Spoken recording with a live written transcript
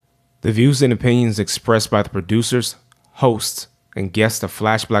The views and opinions expressed by the producers, hosts, and guests of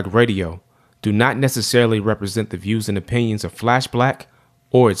Flash Black Radio do not necessarily represent the views and opinions of Flash Black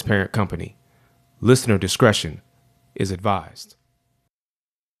or its parent company. Listener discretion is advised.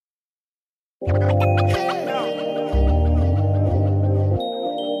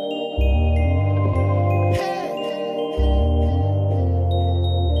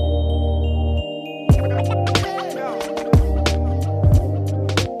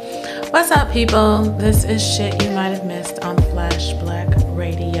 What's up, people? This is shit you might have missed on Flash Black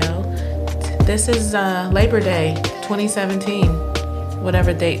Radio. This is Labor Day 2017,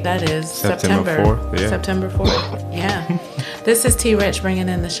 whatever date that is. September 4th. Yeah. September 4th. Yeah. This is T Rich bringing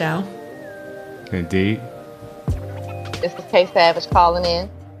in the show. Indeed. This is K Savage calling in.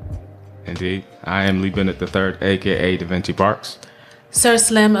 Indeed. I am Lee Bennett III, aka Da Vinci Parks. Sir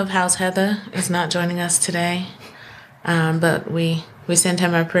Slim of House Heather is not joining us today, but we send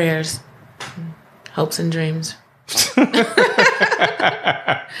him our prayers, hopes, and dreams.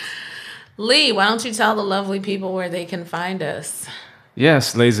 Lee, why don't you tell the lovely people where they can find us?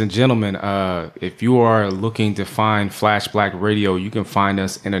 Yes, ladies and gentlemen, if you are looking to find Flash Black Radio, you can find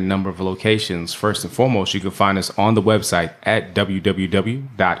us in a number of locations. First and foremost, you can find us on the website at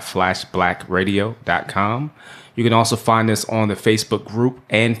www.flashblackradio.com. You can also find us on the Facebook group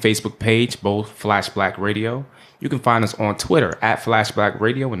and Facebook page, both Flash Black Radio. You can find us on Twitter at Flash Black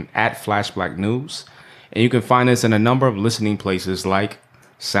Radio and at Flash Black News. And you can find us in a number of listening places like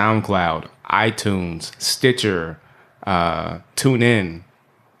SoundCloud, iTunes, Stitcher, TuneIn,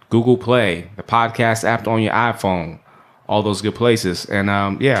 Google Play, the podcast app on your iPhone, all those good places. And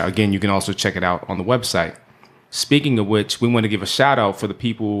again, you can also check it out on the website. Speaking of which, we want to give a shout out for the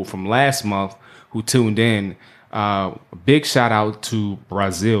people from last month who tuned in. A big shout out to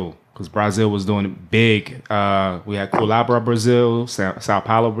Brazil, because Brazil was doing it big. We had Colabra, Brazil, Sao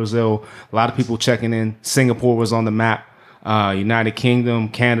Paulo, Brazil. A lot of people checking in. Singapore was on the map. United Kingdom,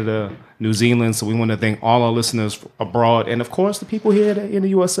 Canada, New Zealand. So we want to thank all our listeners abroad. And, of course, the people here in the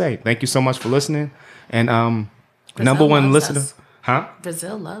USA. Thank you so much for listening. And number one listener. Us. Huh?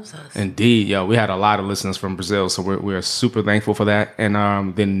 Brazil loves us. Indeed. Yo, we had a lot of listeners from Brazil. So we're super thankful for that. And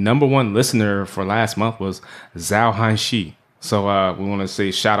the number one listener for last month was Zhao Hanxi. So we want to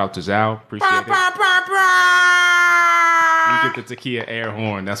say shout out to Zhao. Appreciate it. You get the Takia air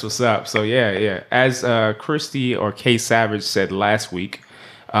horn. That's what's up. So yeah. As Christy or K Savage said last week,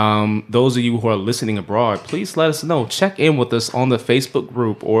 those of you who are listening abroad, please let us know. Check in with us on the Facebook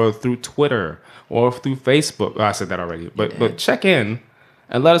group or through Twitter or through Facebook. Oh, I said that already. But check in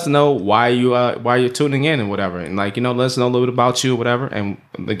and let us know why you're tuning in and whatever. And let us know a little bit about you or whatever. And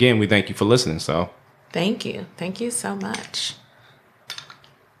again, we thank you for listening. So. Thank you. Thank you so much.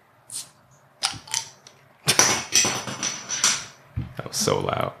 That was so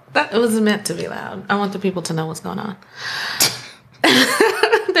loud. It was meant to be loud. I want the people to know what's going on.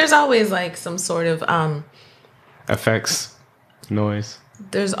 There's always some sort of effects, noise.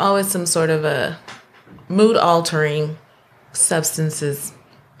 There's always some sort of a mood altering substances.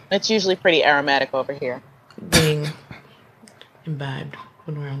 It's usually pretty aromatic over here. Being imbibed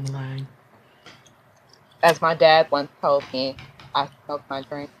when we're on the line. As my dad once told me, I smoke my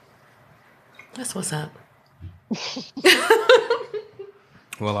drink. That's what's up.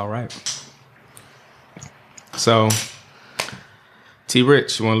 Well, all right. So, T.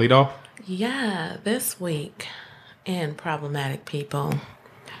 Rich, you want to lead off? Yeah, this week in Problematic People,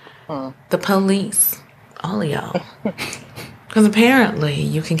 the police, all of y'all. Because apparently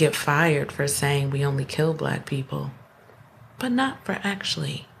you can get fired for saying we only kill black people, but not for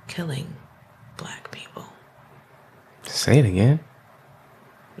actually killing black people. Say it again.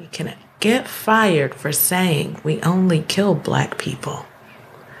 You can get fired for saying we only kill black people,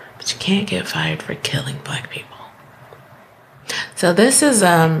 but you can't get fired for killing black people. So this is,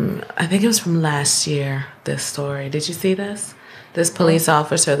 I think it was from last year, this story. Did you see this? This police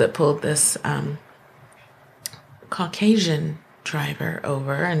officer that pulled this Caucasian driver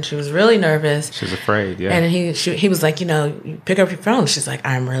over, and she was really nervous. She was afraid, yeah. And he was like, you pick up your phone. She's like,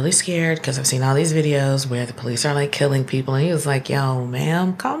 I'm really scared because I've seen all these videos where the police are killing people. And he was like, yo,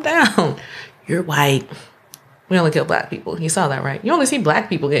 ma'am, calm down. You're white. We only kill black people. You saw that, right? You only see black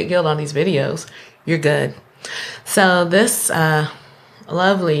people get killed on these videos. You're good. So this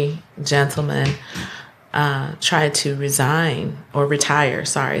lovely gentleman tried to retire,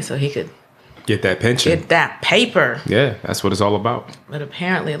 so he could get that pension. Get that paper. Yeah, that's what it's all about. But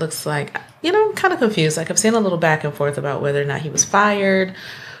apparently it looks like, I'm kind of confused. I've seen a little back and forth about whether or not he was fired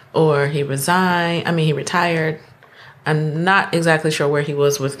or he resigned. He retired. I'm not exactly sure where he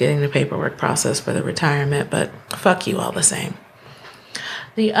was with getting the paperwork process for the retirement, but fuck you all the same.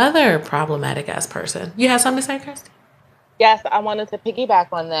 The other problematic ass person. You have something to say, Kirsty? Yes, I wanted to piggyback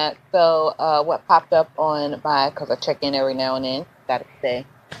on that. So, what popped up on because I check in every now and then, gotta stay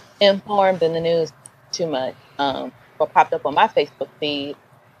informed in the news too much. What popped up on my Facebook feed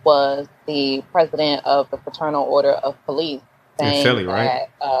was the president of the Fraternal Order of Police saying in Philly, right?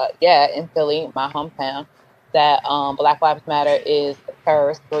 In Philly, my hometown, that Black Lives Matter is a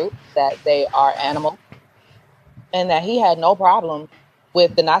terrorist group, that they are animals, and that he had no problem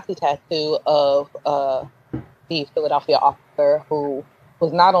with the Nazi tattoo of the Philadelphia officer who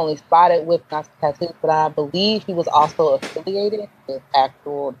was not only spotted with Nazi tattoos, but I believe he was also affiliated with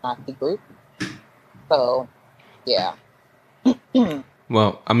actual Nazi groups. So, yeah.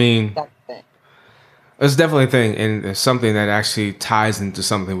 Well, I mean, That's the thing. it's definitely a thing, and it's something that actually ties into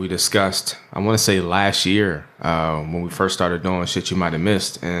something we discussed, I want to say last year, when we first started doing Shit You Might Have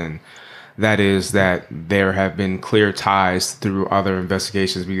Missed, and that is that there have been clear ties through other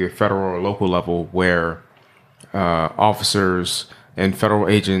investigations, be it federal or local level, where officers and federal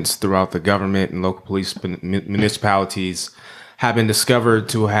agents throughout the government and local police municipalities have been discovered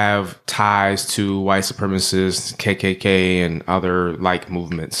to have ties to white supremacists, KKK, and other like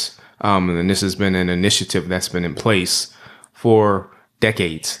movements. And this has been an initiative that's been in place for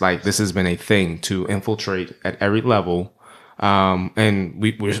decades. Like, this has been a thing to infiltrate at every level. And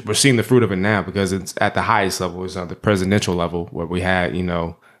we're seeing the fruit of it now, because it's at the highest level, it's at the presidential level, where we had,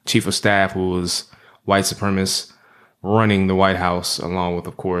 chief of staff who was white supremacist running the White House, along with,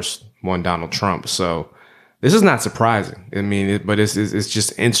 of course, one Donald Trump. So this is not surprising. I mean, but it's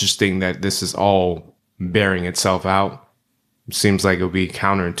just interesting that this is all bearing itself out. It seems like it would be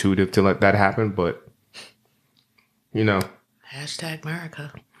counterintuitive to let that happen, but Hashtag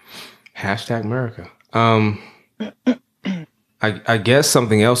America. Hashtag America. I guess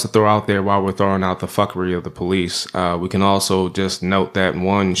something else to throw out there while we're throwing out the fuckery of the police. We can also just note that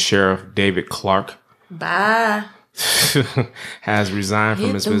one Sheriff David Clark Bye. has resigned from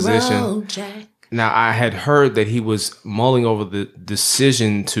Hit his the position. road, Jack. Now, I had heard that he was mulling over the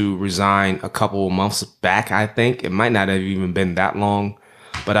decision to resign a couple of months back, I think. It might not have even been that long,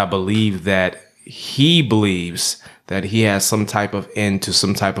 but I believe that he believes that he has some type of end to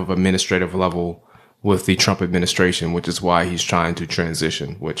some type of administrative level with the Trump administration, which is why he's trying to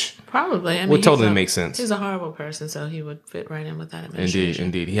transition, which Probably. I mean, would totally make sense. He's a horrible person, so he would fit right in with that administration.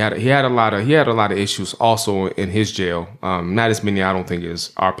 Indeed. He had a lot of issues also in his jail. Not as many, I don't think, as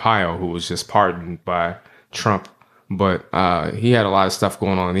Arpaio, who was just pardoned by Trump, but he had a lot of stuff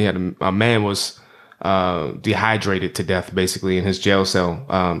going on. He had a man was dehydrated to death basically in his jail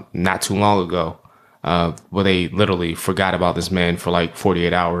cell not too long ago. Where they literally forgot about this man for like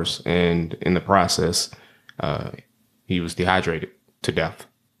 48 hours, and in the process, he was dehydrated to death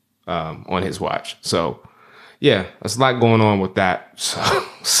on his watch. So, yeah, there's a lot going on with that.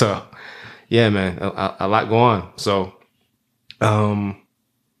 So yeah, man, a lot going on. So,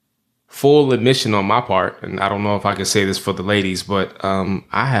 full admission on my part, and I don't know if I can say this for the ladies, but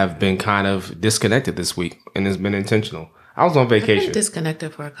I have been kind of disconnected this week, and it's been intentional. I was on vacation. I've been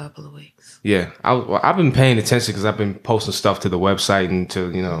disconnected for a couple of weeks. Yeah, I've been paying attention because I've been posting stuff to the website and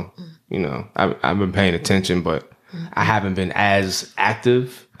to I've been paying attention, but I haven't been as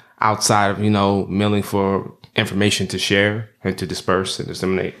active outside of milling for information to share and to disperse and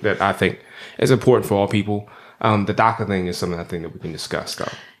disseminate that I think is important for all people. The DACA thing is something I think that we can discuss though.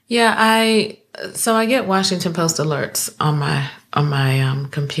 Yeah, I get Washington Post alerts on my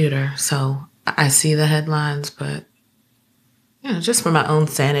computer, so I see the headlines, but just for my own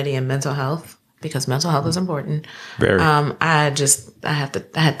sanity and mental health, because mental health is important. Very. I had to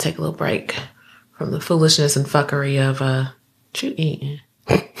take a little break from the foolishness and fuckery of what you eating?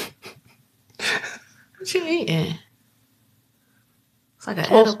 What you eating? It's like an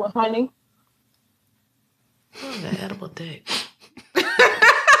Toast with honey. Like an edible dick. Like,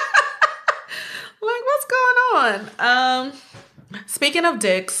 what's going on? Speaking of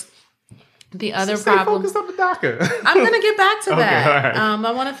dicks, the other problem. Focused on the DACA. I'm gonna get back to Okay, that. all right.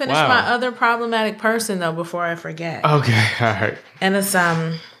 I want to finish my other problematic person though before I forget. Okay, all right. And it's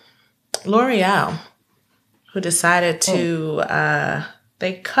L'Oreal, who decided to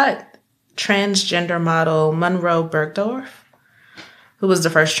they cut transgender model Monroe Bergdorf, who was the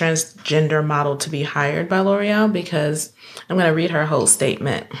first transgender model to be hired by L'Oreal, because I'm gonna read her whole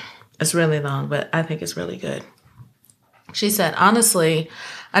statement. It's really long, but I think it's really good. She said, "Honestly,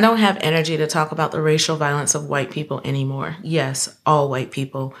 I don't have energy to talk about the racial violence of white people anymore. Yes, all white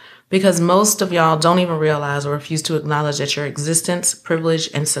people. Because most of y'all don't even realize or refuse to acknowledge that your existence, privilege,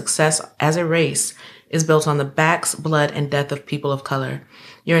 and success as a race is built on the backs, blood, and death of people of color.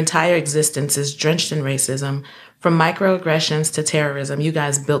 Your entire existence is drenched in racism, From microaggressions to terrorism, you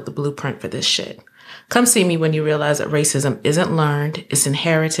guys built the blueprint for this shit. Come see me when you realize that racism isn't learned, it's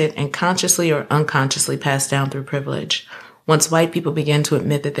inherited and consciously or unconsciously passed down through privilege. Once white people begin to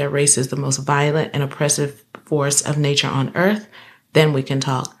admit that their race is the most violent and oppressive force of nature on earth, then we can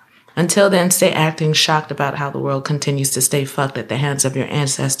talk. Until then, stay acting shocked about how the world continues to stay fucked at the hands of your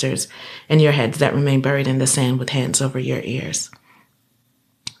ancestors and your heads that remain buried in the sand with hands over your ears.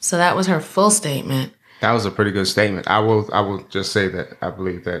 So that was her full statement. That was a pretty good statement. I will just say that I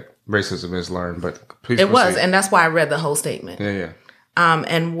believe that racism is learned, but please it proceed. was, and that's why I read the whole statement. Yeah.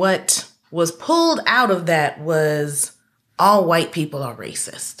 And what was pulled out of that was all white people are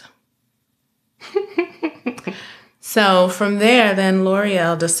racist. So from there, then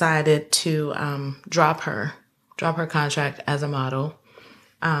L'Oreal decided to drop her contract as a model,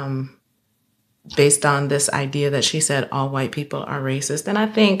 based on this idea that she said all white people are racist. And I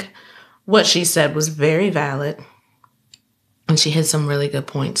think what she said was very valid, and she hit some really good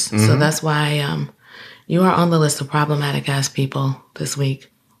points. Mm-hmm. So that's why you are on the list of problematic ass people this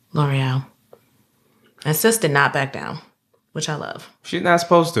week, L'Oreal. And sis did not back down, which I love. She's not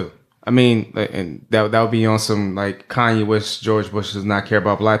supposed to. I mean, and that would be on some like Kanye wish George Bush does not care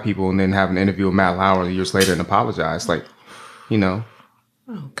about black people, and then have an interview with Matt Lauer years later and apologize. Like, you know.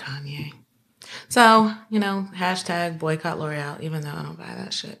 Oh, Kanye. So, you know, hashtag boycott L'Oreal, even though I don't buy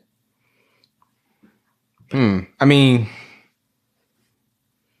that shit. I mean,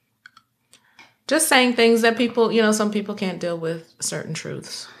 just saying things that people, you know, some people can't deal with certain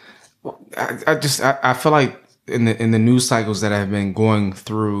truths. Well, I feel like in the news cycles that I've been going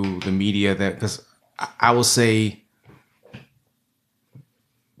through the media, that because I will say,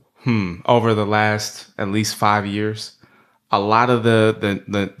 over the last at least 5 years, a lot of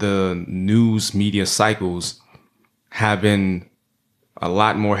the news media cycles have been a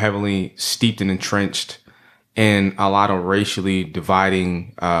lot more heavily steeped and entrenched in a lot of racially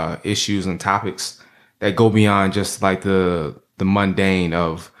dividing issues and topics that go beyond just like the mundane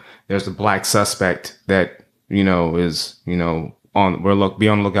of there's a black suspect that, you know, is, you know, be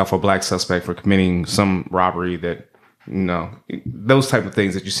on the lookout for a black suspect for committing some robbery that, you know, those type of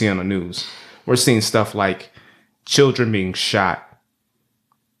things that you see on the news. We're seeing stuff like children being shot,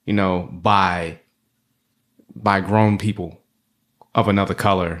 you know, by grown people of another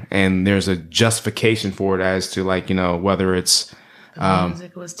color, and there's a justification for it as to, like, you know, whether it's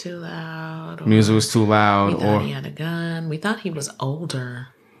music was too loud, or we thought he had a gun. We thought he was older.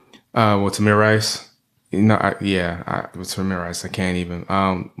 Tamir Rice, with Tamir Rice, I can't even.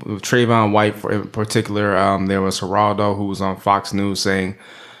 With Trayvon White in particular, there was Geraldo who was on Fox News saying,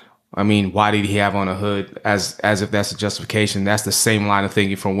 I mean, why did he have on a hood? As if that's a justification. That's the same line of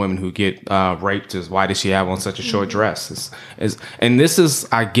thinking from women who get raped. Is why did she have on such a short dress? And this is,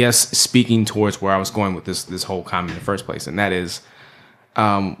 I guess, speaking towards where I was going with this whole comment in the first place, and that is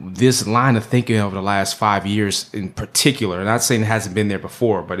this line of thinking over the last 5 years in particular. I'm not saying it hasn't been there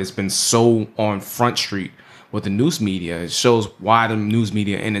before, but it's been so on Front Street with the news media. It shows why the news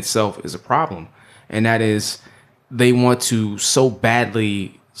media in itself is a problem, and that is they want to so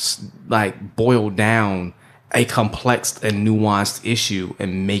badly like boil down a complex and nuanced issue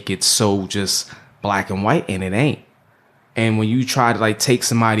and make it so just black and white, and it ain't. And when you try to like take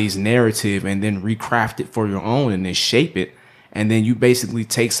somebody's narrative and then recraft it for your own and then shape it, and then you basically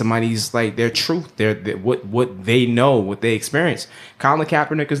take somebody's like their truth, their what they know, what they experience. Colin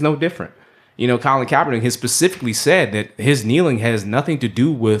Kaepernick is no different. You know, Colin Kaepernick has specifically said that his kneeling has nothing to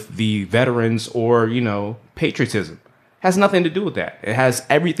do with the veterans or, you know, patriotism. Has nothing to do with that. It has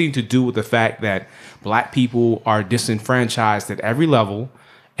everything to do with the fact that black people are disenfranchised at every level,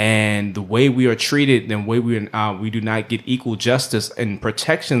 and the way we are treated and the way we do not get equal justice and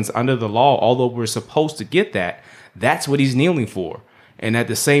protections under the law, although we're supposed to get that. That's what he's kneeling for. And at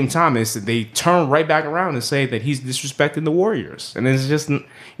the same time, they turn right back around and say that he's disrespecting the Warriors. And it's just,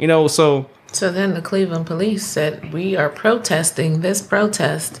 you know, so then the Cleveland police said, we are protesting this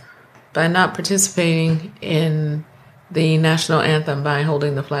protest by not participating in the national anthem by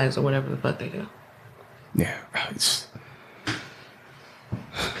holding the flags or whatever the fuck they do. Yeah.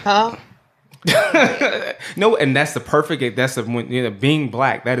 Huh? No, and that's being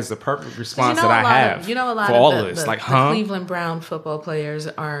black. That is the perfect response that I have. A lot for of all the, of this. the, like, the huh? Cleveland Brown football players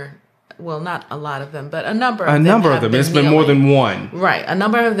are, well, not a lot of them, but a number of them. It's been more than one. Right. A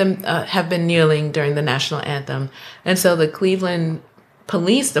number of them have been kneeling during the national anthem. And so the Cleveland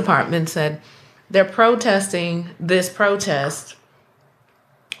Police Department said they're protesting this protest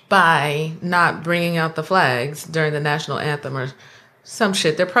by not bringing out the flags during the national anthem or some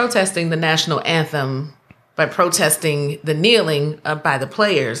shit. They're protesting the national anthem by protesting the kneeling by the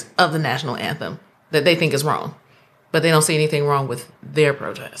players of the national anthem that they think is wrong. but they don't see anything wrong with their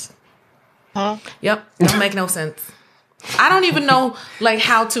protest. Huh? Yep, don't make no sense. I don't even know like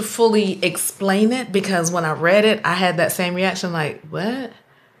how to fully explain it because when I read it, I had that same reaction like, what?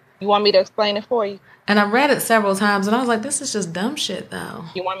 You want me to explain it for you? And I read it several times and I was like, this is just dumb shit though.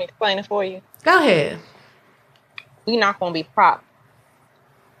 You want me to explain it for you? Go ahead. We're not going to be propped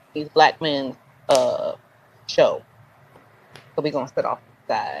these black men's show. So we're going to sit off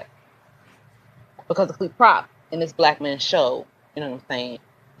the side. Because if we prop in this black men's show, you know what I'm saying,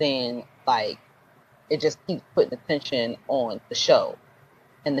 then like it just keeps putting attention on the show.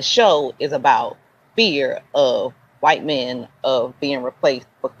 And the show is about fear of white men of being replaced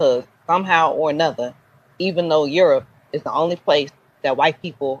because somehow or another, even though Europe is the only place that white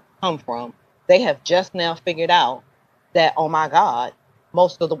people come from, they have just now figured out that, oh my God,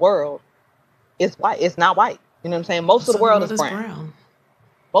 most of the world is white. It's not white. You know what I'm saying? Most of the world is brown.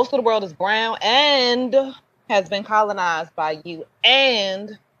 Most of the world is brown and has been colonized by you,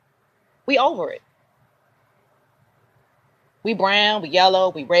 and we over it. We brown, we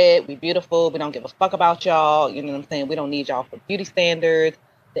yellow, we red, we beautiful. We don't give a fuck about y'all. You know what I'm saying? We don't need y'all for beauty standards.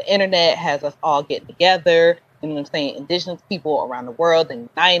 The internet has us all getting together. You know what I'm saying? Indigenous people around the world and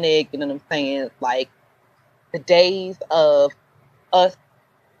united. You know what I'm saying? Like the days of us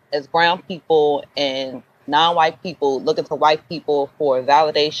as brown people and non-white people looking to white people for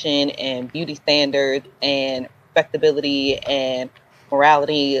validation and beauty standards and respectability and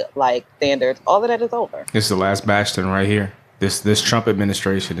morality like standards, all of that is over. It's the last bastion right here. This Trump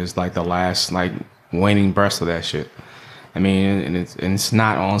administration is like the last like waning breath of that shit. I mean, and it's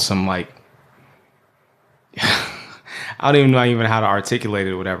not on some like I don't even know how to articulate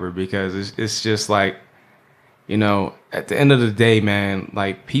it or whatever, because it's just like, you know, at the end of the day, man,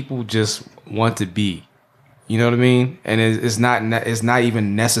 like people just want to be, you know what I mean? And it's not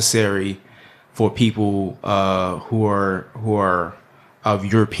even necessary for people who are of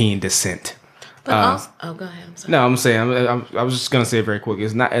European descent. But also, go ahead. I'm sorry. No, I'm saying I was just gonna say it very quick.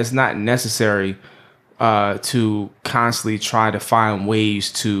 It's not necessary to constantly try to find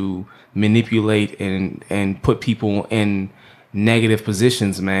ways to manipulate and put people in negative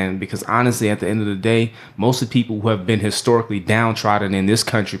positions, man. Because honestly, at the end of the day, most of the people who have been historically downtrodden in this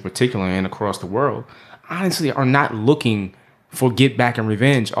country, particularly and across the world, honestly are not looking for get back and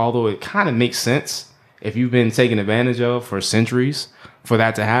revenge. Although it kind of makes sense if you've been taken advantage of for centuries for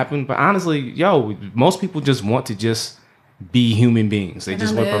that to happen. But honestly, most people just want to just be human beings. They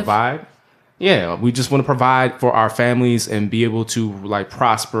just want to provide. Yeah, we just want to provide for our families and be able to like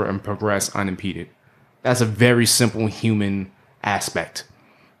prosper and progress unimpeded. That's a very simple human aspect.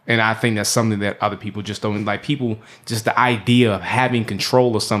 And I think that's something that other people just don't like. People, just the idea of having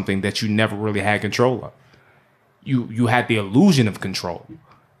control of something that you never really had control of. You had the illusion of control.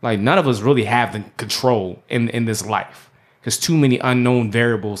 Like none of us really have the control in this life. There's too many unknown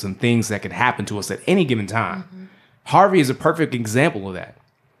variables and things that can happen to us at any given time. Mm-hmm. Harvey is a perfect example of that.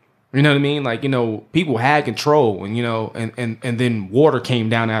 You know what I mean? Like, you know, people had control and, you know, and then water came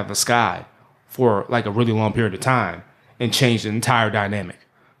down out of the sky for like a really long period of time and changed the entire dynamic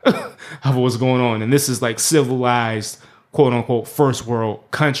of what's going on. And this is like civilized, quote unquote, first world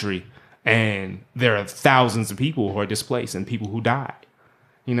country. And there are thousands of people who are displaced and people who died,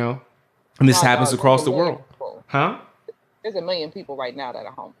 you know, and this happens across the world. Huh? There's 1 million people right now that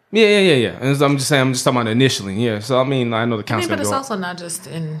are home. Yeah. And I'm just talking about initially. Yeah. So, I mean, I know the count's but it's also not just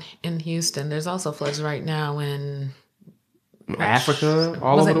in Houston. There's also floods right now in Africa,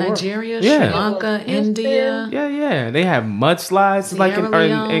 all over the world. Nigeria, Sri Lanka, India? Yeah. They have mudslides like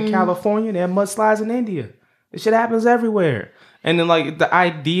in California. They have mudslides in India. This shit happens everywhere. And then like the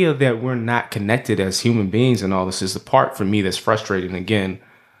idea that we're not connected as human beings and all this is the part for me that's frustrating. Again,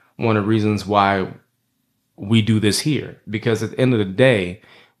 one of the reasons why we do this here, because at the end of the day,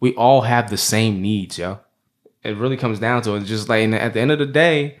 we all have the same needs, yo. It really comes down to it. It's just like, and at the end of the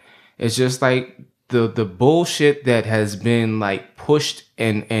day, it's just like the bullshit that has been like pushed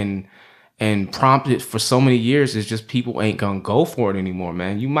and prompted for so many years is just people ain't gonna go for it anymore,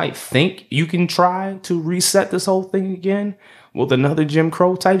 man. You might think you can try to reset this whole thing again with another Jim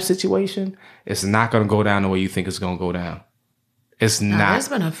Crow type situation. It's not gonna go down the way you think it's gonna go down. It's not. There's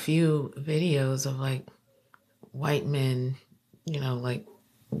been a few videos of like white men, you know, like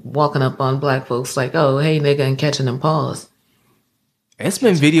walking up on black folks like, oh, hey, nigga, and catching them paws. It's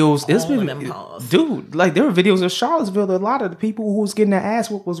been videos. Dude, like there were videos of Charlottesville. A lot of the people who was getting their ass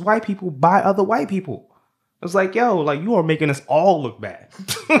whooped was white people by other white people. It was like, yo, like you are making us all look bad.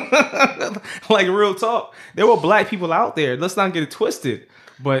 Like real talk. There were black people out there. Let's not get it twisted.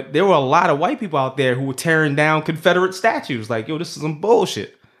 But there were a lot of white people out there who were tearing down Confederate statues. Like, yo, this is some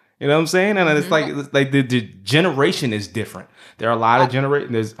bullshit. You know what I'm saying? And it's like the generation is different. There are a lot of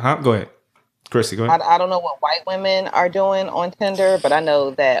generation. Go ahead, Chrissy. Go ahead. I don't know what white women are doing on Tinder, but I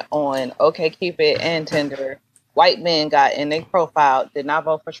know that on OkCupid and Tinder, white men got in their profile, did not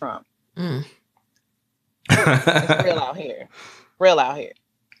vote for Trump. It's real out here. Real out here.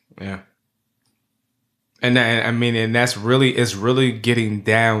 Yeah. And that's really, it's really getting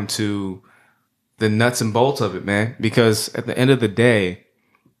down to the nuts and bolts of it, man. Because at the end of the day,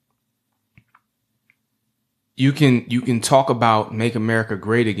 you can talk about make America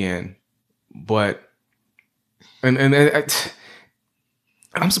great again, but I'm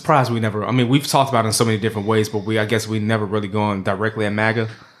surprised we never. I mean, we've talked about it in so many different ways, but I guess we never really gone directly at MAGA.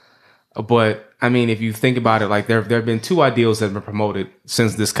 But I mean, if you think about it, like there have been two ideals that have been promoted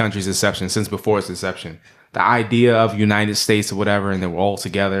since this country's inception, since before its inception. The idea of United States or whatever, and then we're all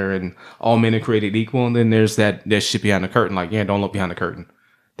together and all men are created equal. And then there's that shit behind the curtain, like, yeah, don't look behind the curtain.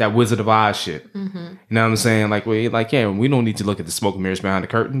 That Wizard of Oz shit. Mm-hmm. You know what I'm saying? Like, we don't need to look at the smoke and mirrors behind the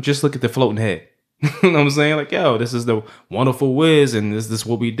curtain. Just look at the floating head. You know what I'm saying? Like, yo, this is the wonderful Wiz, and this is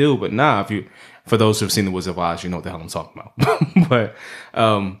what we do. But nah, for those who've seen the Wizard of Oz, you know what the hell I'm talking about. But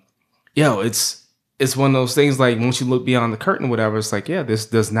yo, it's one of those things, like, once you look beyond the curtain or whatever, it's like, yeah, this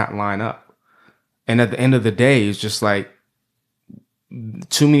does not line up. And at the end of the day, it's just like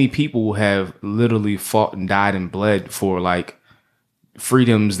too many people have literally fought and died and bled for like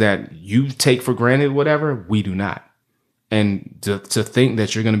freedoms that you take for granted, whatever, we do not. And to think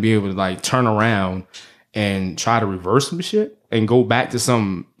that you're going to be able to like turn around and try to reverse some shit and go back to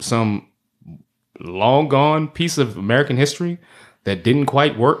some long gone piece of American history that didn't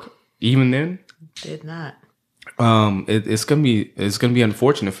quite work even then. Did not. It's gonna be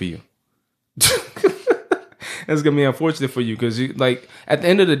unfortunate for you. It's gonna be unfortunate for you because you, like, at the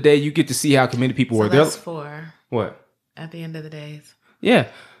end of the day, you get to see how committed people were. That's for what? At the end of the days. Yeah.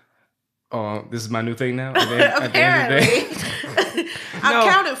 This is my new thing now. At the end of the day. I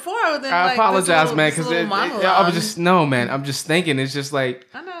counted 4 of them. I apologize, man, because I was just man. I'm just thinking. It's just like,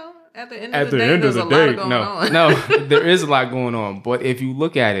 I know. At the end of the day, there's a lot going on. No, there is a lot going on. But if you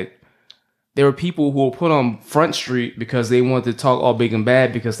look at it, there are people who will put on Front Street because they want to talk all big and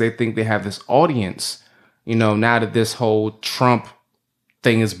bad because they think they have this audience. You know, now that this whole Trump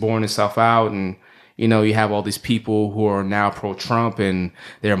thing has borne itself out, and you know, you have all these people who are now pro-Trump, and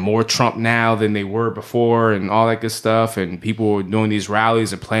they're more Trump now than they were before, and all that good stuff. And people are doing these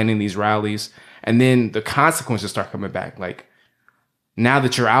rallies and planning these rallies, and then the consequences start coming back. Like, now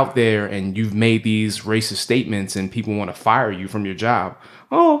that you're out there and you've made these racist statements, and people want to fire you from your job.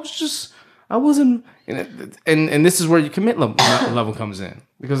 Oh, it's just, I wasn't, and this is where your commitment level comes in,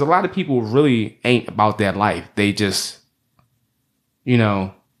 because a lot of people really ain't about that life. They just, you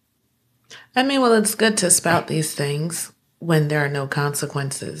know. I mean, well, it's good to spout these things when there are no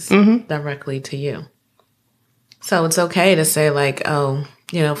consequences directly to you. So it's okay to say like, oh,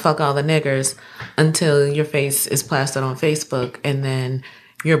 you know, fuck all the niggers until your face is plastered on Facebook, and then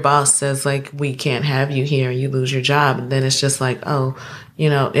your boss says like, we can't have you here, you lose your job. And then it's just like, oh, you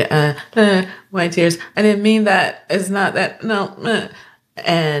know, white tears. I didn't mean that. It's not that. No.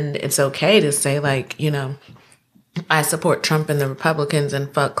 And it's okay to say like, you know, I support Trump and the Republicans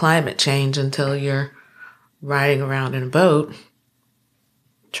and fuck climate change, until you're riding around in a boat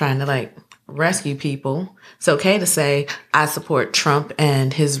trying to like rescue people. It's okay to say I support Trump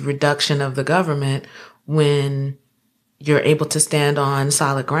and his reduction of the government when you're able to stand on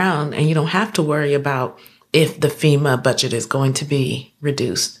solid ground and you don't have to worry about if the FEMA budget is going to be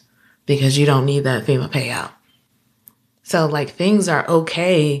reduced, because you don't need that FEMA payout. So like, things are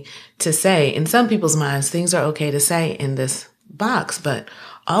okay to say in some people's minds, things are okay to say in this box, but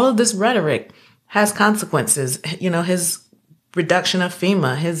all of this rhetoric has consequences. You know, his reduction of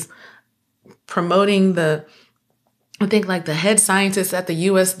FEMA, his promoting I think like the head scientist at the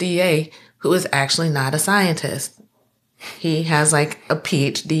USDA, who is actually not a scientist. He has like a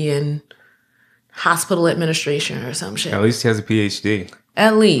PhD in hospital administration or some shit. At least he has a PhD.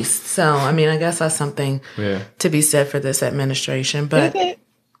 At least. So, I mean, I guess that's something to be said for this administration. But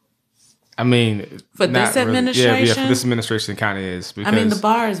I mean, for this administration, really. Yeah, for this administration, kind of is. Because I mean, the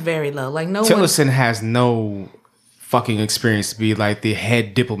bar is very low. Like, no Tillerson has no fucking experience to be like the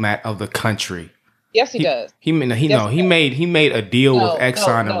head diplomat of the country. Yes, he does. He made a deal with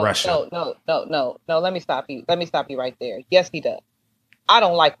Exxon and Russia. No. Let me stop you. Let me stop you right there. Yes, he does. I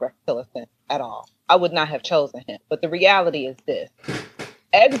don't like Rex Tillerson at all. I would not have chosen him. But the reality is this: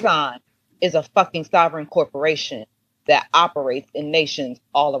 Exxon is a fucking sovereign corporation that operates in nations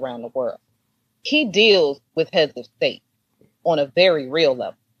all around the world. He deals with heads of state on a very real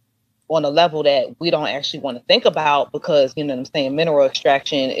level. on a level that we don't actually want to think about, because, you know what I'm saying, mineral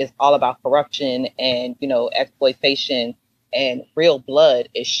extraction is all about corruption and, you know, exploitation, and real blood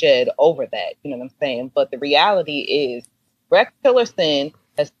is shed over that, you know what I'm saying? But the reality is Rex Tillerson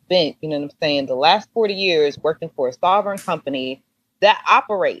has spent, you know what I'm saying, the last 40 years working for a sovereign company that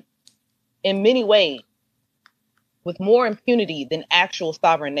operates in many ways with more impunity than actual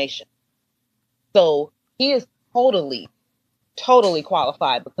sovereign nations. So he is totally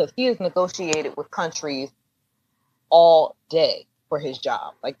qualified, because he has negotiated with countries all day for his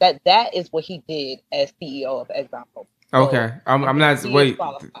job. Like that is what he did as CEO of ExxonMobil. Okay, So, I'm not. Wait.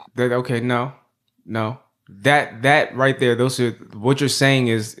 qualified. No. That right there. Those are what you're saying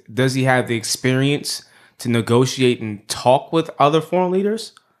is. Does he have the experience to negotiate and talk with other foreign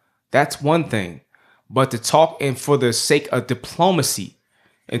leaders? That's one thing, but to talk and for the sake of diplomacy,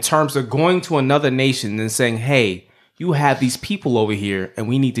 in terms of going to another nation and saying, "Hey, you have these people over here, and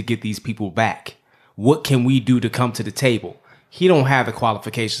we need to get these people back. What can we do to come to the table?" He don't have the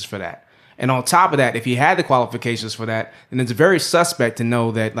qualifications for that. And on top of that, if he had the qualifications for that, then it's very suspect to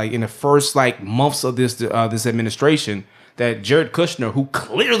know that, like, in the first like months of this administration, that Jared Kushner, who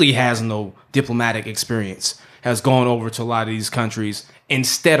clearly has no diplomatic experience, has gone over to a lot of these countries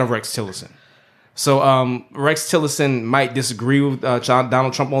instead of Rex Tillerson. So Rex Tillerson might disagree with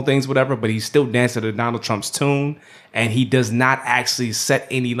Donald Trump on things, whatever, but he's still dancing to Donald Trump's tune, and he does not actually set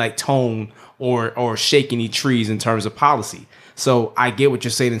any like tone or shake any trees in terms of policy. So I get what you're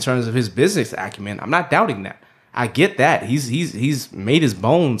saying in terms of his business acumen. I'm not doubting that. I get that. He's made his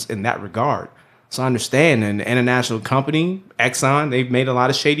bones in that regard. So I understand. An international company, Exxon, they've made a lot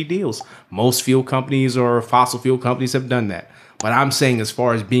of shady deals. Most fuel companies or fossil fuel companies have done that. But I'm saying, as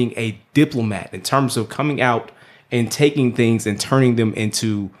far as being a diplomat, in terms of coming out and taking things and turning them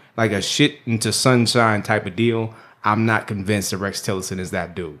into like a shit into sunshine type of deal, I'm not convinced that Rex Tillerson is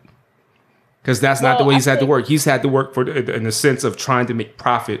that dude. Because that's not the way he's had to work. He's had to work for, in the sense of trying to make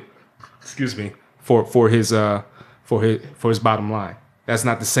profit. Excuse me, for his bottom line. That's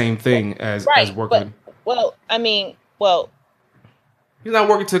not the same thing as working. He's not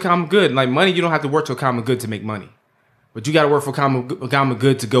working to a common good. Like money, you don't have to work to a common good to make money. But you got to work for common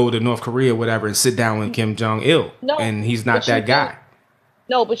good to go to North Korea or whatever and sit down with Kim Jong-il. No, and he's not that guy.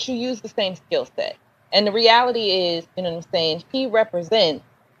 No, but you use the same skill set. And the reality is, you know what I'm saying, he represents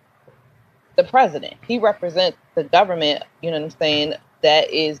the president. He represents the government, you know what I'm saying, that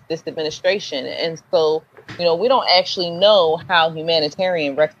is this administration. And so, you know, we don't actually know how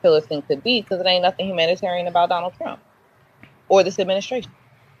humanitarian Rex Tillerson could be, because it ain't nothing humanitarian about Donald Trump or this administration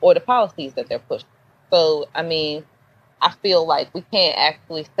or the policies that they're pushing. So, I mean, I feel like we can't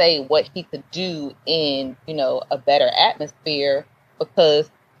actually say what he could do in, you know, a better atmosphere, because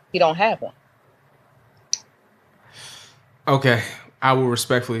he don't have one. Okay. I will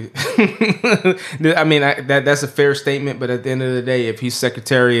respectfully. I mean, that's a fair statement. But at the end of the day, if he's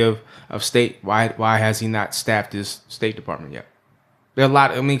Secretary of State, why has he not staffed his State Department yet? There are a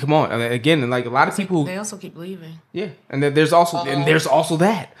lot. I mean, come on. Again, like a lot of people. They also keep leaving. Yeah, and there's also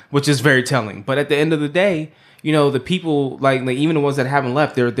that, which is very telling. But at the end of the day, you know, the people like even the ones that haven't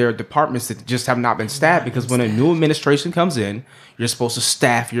left, there are departments that just have not been staffed, because when a new administration comes in, you're supposed to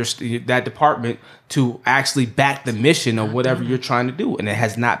staff that department to actually back the mission of whatever you're trying to do, and it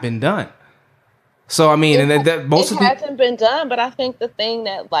has not been done. So I mean, it hasn't been done. But I think the thing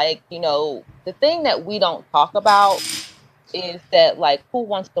that, like, you know, the thing that we don't talk about is that, like, who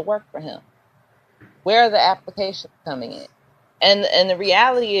wants to work for him? Where are the applications coming in? And the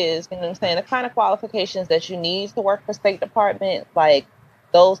reality is, you know what I'm saying, the kind of qualifications that you need to work for State Department, like,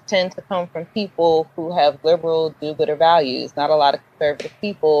 those tend to come from people who have liberal do-gooder values. Not a lot of conservative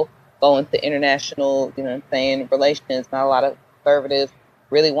people go into international, you know what I'm saying, relations. Not a lot of conservatives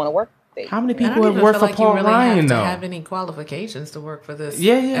really want to work for State. How many people have worked for like Paul Ryan, though? Have any qualifications to work for this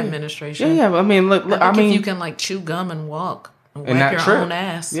Yeah, administration? yeah. I mean, look. I mean, if you can like chew gum and walk. And wipe your own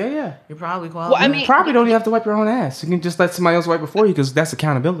ass. Yeah. You're probably qualified. Well, I mean, you probably don't even have to wipe your own ass. You can just let somebody else wipe before you, because that's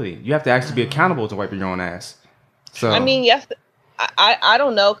accountability. You have to actually be accountable to wiping your own ass. So I mean, yes, I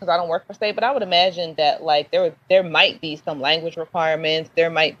don't know, because I don't work for State, but I would imagine that, like, there might be some language requirements. There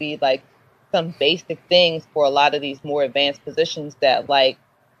might be like some basic things for a lot of these more advanced positions that, like,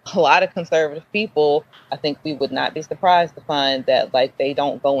 a lot of conservative people, I think we would not be surprised to find that, like, they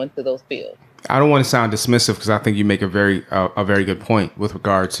don't go into those fields. I don't want to sound dismissive, because I think you make a very good point with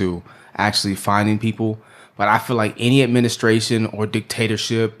regard to actually finding people. But I feel like any administration or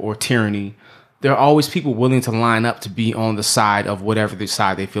dictatorship or tyranny, there are always people willing to line up to be on the side of whatever the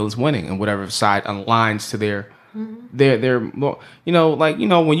side they feel is winning, and whatever side aligns to their They're more,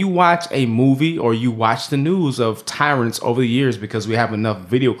 when you watch a movie or you watch the news of tyrants over the years, because we have enough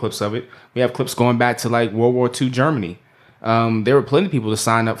video clips of it. We have clips going back to like World War II Germany. There were plenty of people to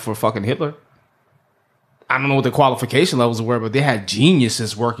sign up for fucking Hitler. I don't know what the qualification levels were, but they had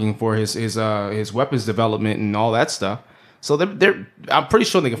geniuses working for his weapons development and all that stuff. So they're I'm pretty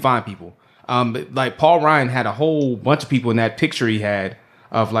sure they can find people. But like Paul Ryan had a whole bunch of people in that picture he had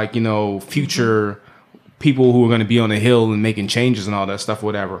of like, future people who are going to be on the hill and making changes and all that stuff,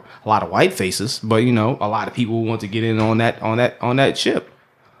 whatever. A lot of white faces, but a lot of people who want to get in on that ship.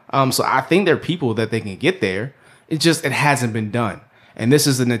 So I think there are people that they can get there. It hasn't been done. And this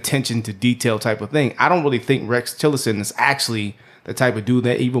is an attention to detail type of thing. I don't really think Rex Tillerson is actually the type of dude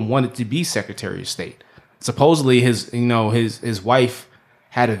that even wanted to be Secretary of State. Supposedly his wife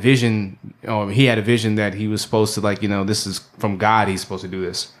had a vision, or he had a vision that he was supposed to this is from God, he's supposed to do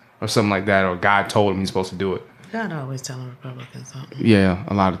this or something like that, or God told him he's supposed to do it. God always telling Republicans something. Yeah,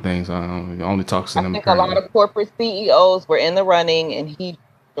 a lot of things. Only talks to them. I think apparently. A lot of corporate CEOs were in the running, and he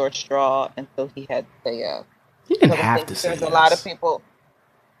short straw, and so he had to say yes. He didn't have to say yes. There's a lot of people.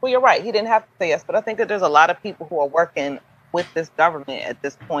 Well, you're right. He didn't have to say yes, but I think that there's a lot of people who are working with this government at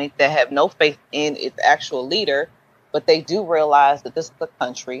this point that have no faith in its actual leader, but they do realize that this is a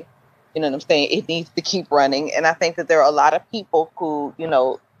country. You know what I'm saying? It needs to keep running, and I think that there are a lot of people who,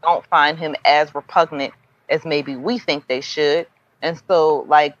 don't find him as repugnant as maybe we think they should. And so,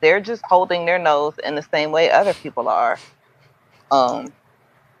 they're just holding their nose in the same way other people are.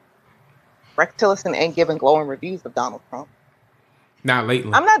 Rex Tillerson ain't giving glowing reviews of Donald Trump. Not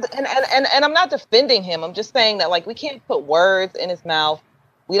lately. I'm not, and I'm not defending him. I'm just saying that, we can't put words in his mouth.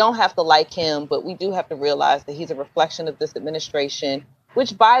 We don't have to like him, but we do have to realize that he's a reflection of this administration,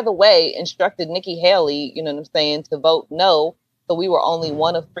 which, by the way, instructed Nikki Haley, to vote no. So we were only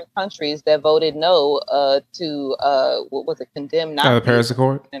one of 3 countries that voted no to condemn Nazis. The Paris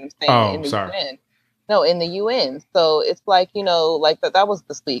Accord? In the sorry. UN. No, in the UN. So it's that was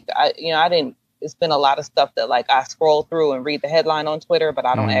this week. I didn't. It's been a lot of stuff that I scroll through and read the headline on Twitter, but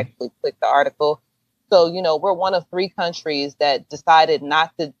I don't actually click the article. So we're one of 3 countries that decided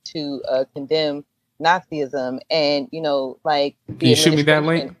not to condemn Nazism, and Can you shoot me that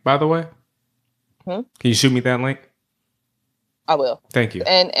link, by the way? Can you shoot me that link? I will. Thank you.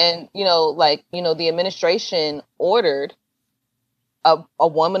 And the administration ordered a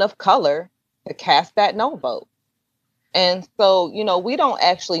woman of color to cast that no vote. And so, we don't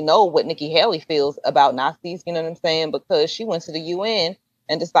actually know what Nikki Haley feels about Nazis, because she went to the UN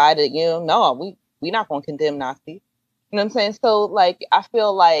and decided, no, we're not going to condemn Nazis. So, I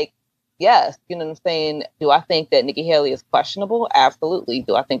feel yes, do I think that Nikki Haley is questionable? Absolutely.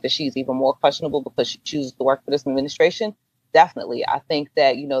 Do I think that she's even more questionable because she chooses to work for this administration? Definitely. I think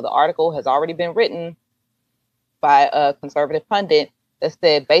that, the article has already been written by a conservative pundit that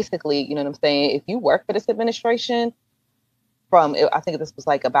said basically, if you work for this administration I think this was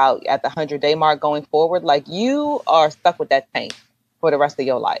about at the 100-day mark going forward, you are stuck with that taint for the rest of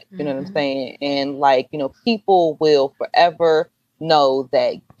your life. You know what I'm saying? And people will forever know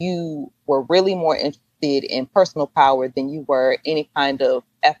that you were really more interested in personal power than you were any kind of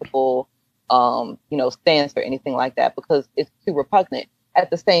ethical stance or anything like that, because it's too repugnant. At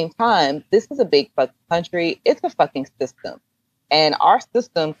the same time, this is a big fucking country. It's a fucking system. And our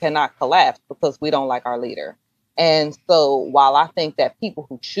system cannot collapse because we don't like our leader. And so while I think that people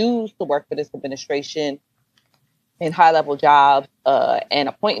who choose to work for this administration in high-level jobs and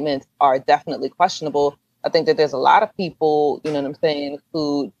appointments are definitely questionable, I think that there's a lot of people,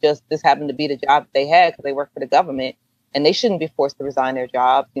 who just this happened to be the job that they had because they work for the government. And they shouldn't be forced to resign their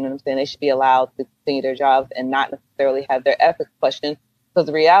jobs. They should be allowed to continue their jobs and not necessarily have their ethics questioned. Because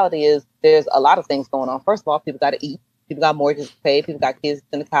the reality is there's a lot of things going on. First of all, people got to eat. People got mortgages to pay. People got kids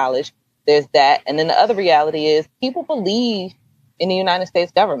in college. There's that. And then the other reality is people believe in the United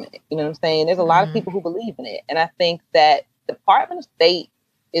States government. There's a lot of people who believe in it. And I think that the Department of State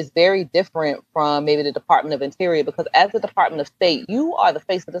is very different from maybe the Department of Interior, because as the Department of State, you are the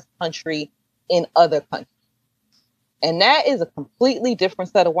face of this country in other countries. And that is a completely different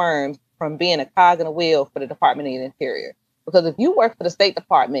set of worms from being a cog in a wheel for the Department of the Interior. Because if you work for the State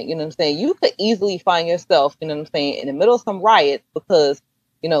Department, you could easily find yourself, in the middle of some riots because,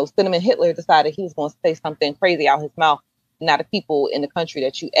 Cinnamon Hitler decided he was going to say something crazy out his mouth. Now the people in the country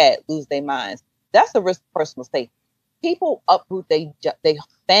that you at lose their minds. That's a risk of personal safety. People uproot their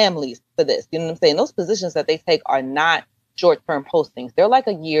families for this. Those positions that they take are not short-term postings. They're like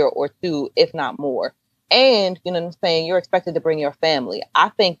a year or 2, if not more. And, you're expected to bring your family. I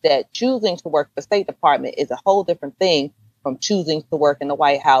think that choosing to work for the State Department is a whole different thing from choosing to work in the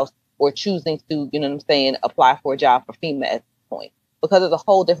White House or choosing to, you know what I'm saying, apply for a job for FEMA at this point, because there's a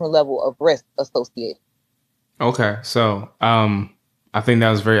whole different level of risk associated. Okay, so I think that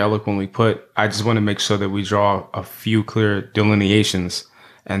was very eloquently put. I just want to make sure that we draw a few clear delineations,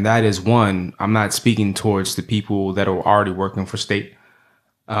 and that is one. I'm not speaking towards the people that are already working for state.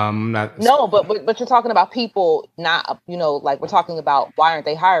 Not No, but you're talking about people, not, you know, like we're talking about why aren't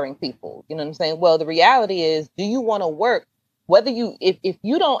they hiring people? You know what I'm saying? Well, the reality is, do you want to work? Whether you, if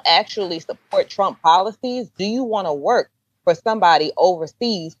you don't actually support Trump policies, do you want to work for somebody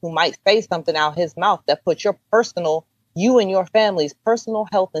overseas who might say something out his mouth that puts your personal, you and your family's personal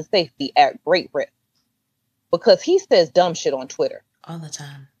health and safety at great risk? Because he says dumb shit on Twitter all the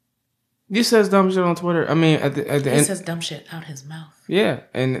time. He says dumb shit on Twitter. I mean, at the He end, says dumb shit out his mouth. Yeah,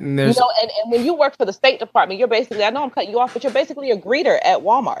 and there's, you know, and when you work for the State Department, you're basically, I know I'm cutting you off, but you're basically a greeter at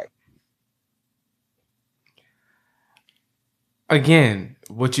Walmart. Again,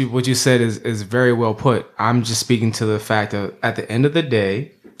 what you said is very well put. I'm just speaking to the fact that at the end of the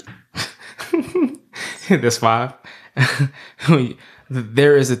day, there's 5.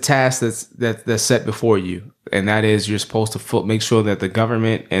 There is a task that's set before you, and that is you're supposed to make sure that the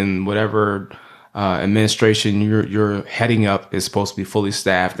government and whatever administration you're heading up is supposed to be fully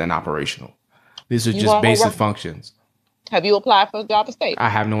staffed and operational. These are just basic functions. Have you applied for a job at state? I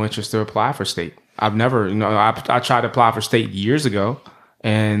have no interest to apply for state. I've never, I tried to apply for state years ago,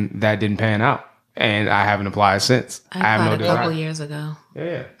 and that didn't pan out, and I haven't applied since. I have no a couple years ago.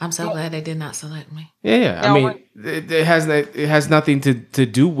 Yeah, I'm so glad they did not select me. Yeah. I mean, it has nothing to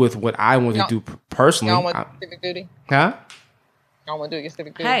do with what I want to do personally. You don't want civic duty? Huh? You don't want to do your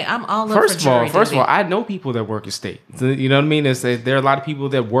civic duty? Hey, I'm all up First for of all, I know people that work at state. You know what I mean? There are a lot of people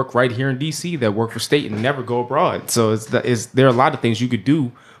that work right here in DC that work for state and never go abroad. So there are a lot of things you could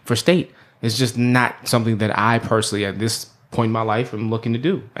do for state. It's just not something that I personally, at this point in my life, am looking to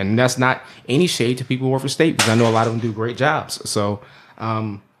do. And that's not any shade to people who work for state, because I know a lot of them do great jobs. So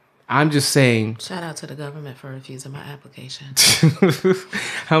I'm just saying. Shout out to the government for refusing my application.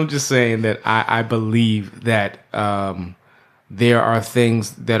 I'm just saying that I believe that there are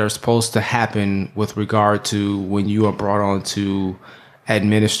things that are supposed to happen with regard to when you are brought on to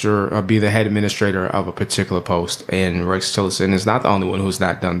administer or be the head administrator of a particular post. And Rex Tillerson is not the only one who's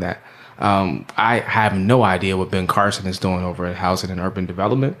not done that. I have no idea what Ben Carson is doing over at Housing and Urban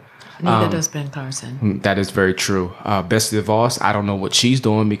Development. Neither does Ben Carson. That is very true. Betsy DeVos, I don't know what she's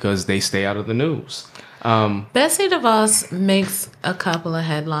doing because they stay out of the news. Betsy DeVos makes a couple of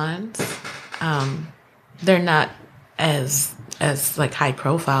headlines. They're not as like high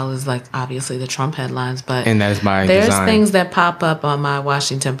profile as like obviously the Trump headlines, but and that is by there's design. Things that pop up on my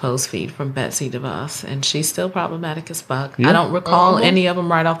Washington Post feed from Betsy DeVos, and she's still problematic as fuck. Yeah. I don't recall any of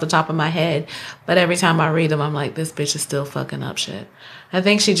them right off the top of my head, but every time I read them, I'm like, this bitch is still fucking up shit. I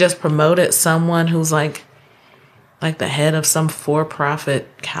think she just promoted someone who's like the head of some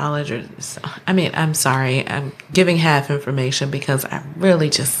for-profit college or. I mean, I'm sorry, I'm giving half information because I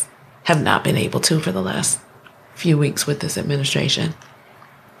really just have not been able to for the last few weeks with this administration.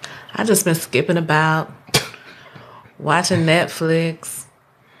 I just been skipping about, watching Netflix.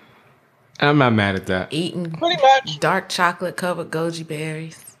 I'm not mad at that. Eating pretty much dark chocolate covered goji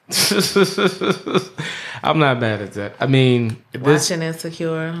berries. I'm not mad at that. I mean, watching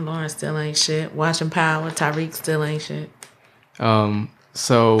Insecure, Lauren still ain't shit. Watching Power, Tyreek still ain't shit.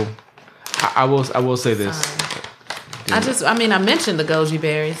 So I will say this. I mean, I mentioned the goji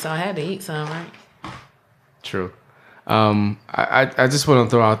berries, so I had to eat some, right? True. I just want to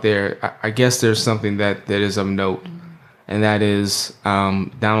throw out there, I guess there's something that is of note, and that is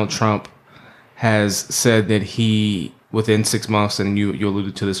Donald Trump has said that he, within 6 months, and you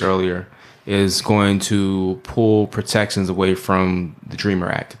alluded to this earlier, is going to pull protections away from the Dreamer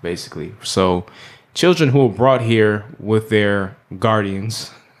Act, basically. So children who are brought here with their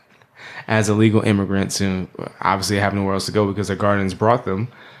guardians as illegal immigrants and obviously have nowhere else to go because their guardians brought them,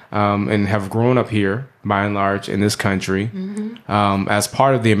 and have grown up here, by and large, in this country, as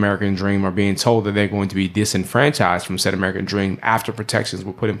part of the American dream, are being told that they're going to be disenfranchised from said American dream after protections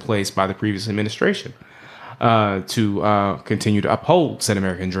were put in place by the previous administration to continue to uphold said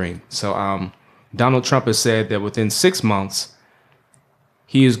American dream. So Donald Trump has said that within 6 months,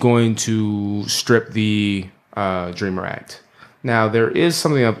 he is going to strip the Dreamer Act. Now, there is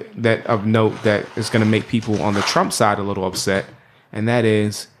something of note that is going to make people on the Trump side a little upset, and that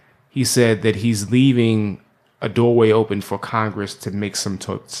is, he said that he's leaving a doorway open for Congress to make some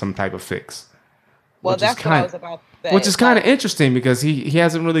type of fix. Well, that's what I was about to say. Which is kind of interesting because he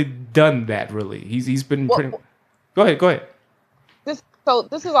hasn't really done that, really. He's been pretty... Go ahead. This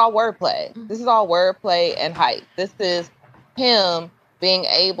is all wordplay. This is all wordplay and hype. This is him being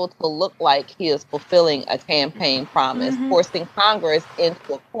able to look like he is fulfilling a campaign promise, forcing Congress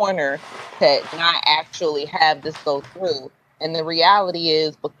into a corner to not actually have this go through. And the reality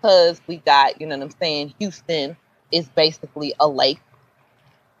is, because we got, Houston is basically a lake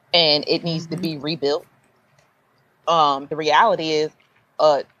and it needs to be rebuilt. The reality is,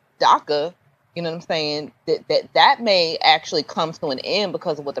 DACA, that may actually come to an end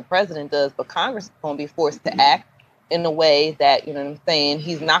because of what the president does, but Congress is going to be forced to act in a way that,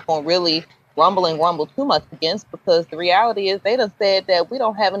 he's not going to really rumble too much against, because the reality is they done said that we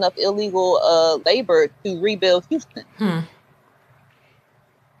don't have enough illegal labor to rebuild Houston.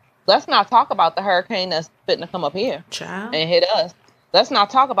 Let's not talk about the hurricane that's fitting to come up here and hit us. Let's not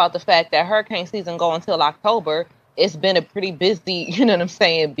talk about the fact that hurricane season go until October. It's been a pretty busy,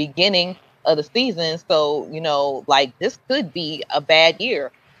 beginning of the season. So, this could be a bad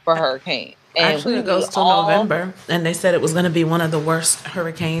year for hurricane. And actually, it goes till November, and they said it was going to be one of the worst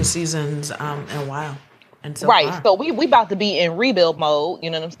hurricane seasons in a while. And so far. So we about to be in rebuild mode,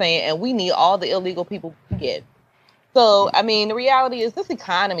 and we need all the illegal people we get. So, the reality is this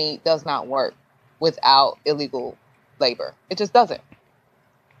economy does not work without illegal labor. It just doesn't.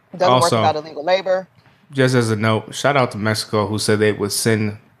 It doesn't work without illegal labor. Just as a note, shout out to Mexico, who said they would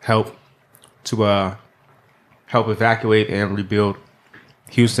send help to help evacuate and rebuild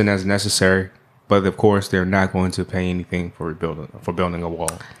Houston as necessary. But of course, they're not going to pay anything for building a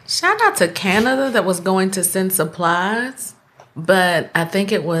wall. Shout out to Canada that was going to send supplies, but I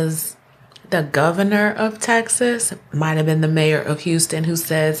think it was the governor of Texas, might have been the mayor of Houston, who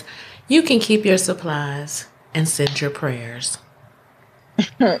says, you can keep your supplies and send your prayers.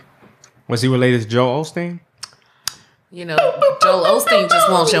 Was he related to Joel Osteen? Joel Osteen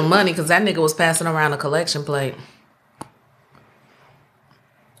just wants your money because that nigga was passing around a collection plate.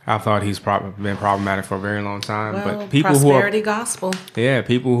 I thought he's been problematic for a very long time. Well, but people prosperity gospel. Yeah,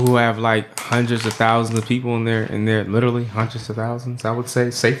 people who have like hundreds of thousands of people in there, literally hundreds of thousands, I would say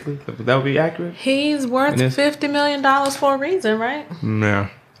safely. That would be accurate. He's worth $50 million for a reason, right? Yeah.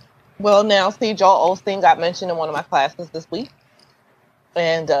 Well, now, see, Joel Osteen got mentioned in one of my classes this week.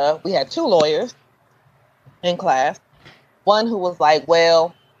 And we had two lawyers in class. One who was like,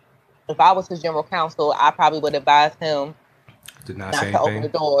 well, if I was his general counsel, I probably would advise him not to open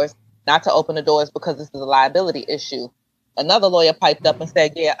the doors because this is a liability issue. Another lawyer piped up and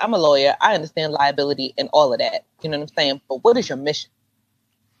said, yeah, I'm a lawyer. I understand liability and all of that. You know what I'm saying? But what is your mission?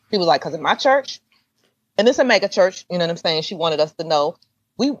 He was like, because in my church, and it's a mega church, you know what I'm saying? She wanted us to know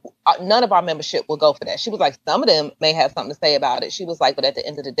none of our membership will go for that. She was like, some of them may have something to say about it. She was like, but at the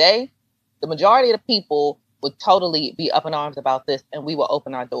end of the day, the majority of the people would totally be up in arms about this and we will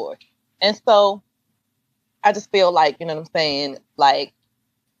open our doors. And so I just feel like, you know what I'm saying? Like,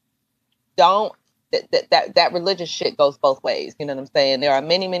 that religious shit goes both ways. You know what I'm saying? There are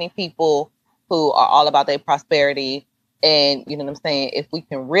many, many people who are all about their prosperity. And, you know what I'm saying? If we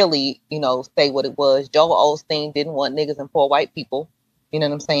can really, say what it was, Joel Osteen didn't want niggas and poor white people, you know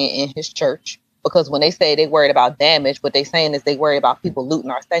what I'm saying, in his church. Because when they say they worried about damage, what they saying is they worry about people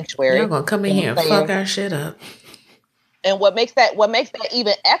looting our sanctuary. You're going to come in here and fuck our shit up. And what makes that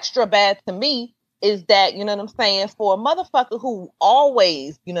even extra bad to me is that, you know what I'm saying, for a motherfucker who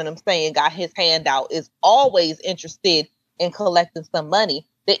always, you know what I'm saying, got his hand out, is always interested in collecting some money,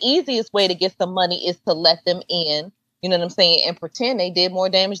 the easiest way to get some money is to let them in, you know what I'm saying, and pretend they did more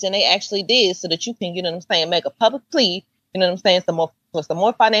damage than they actually did so that you can, you know what I'm saying, make a public plea, you know what I'm saying, some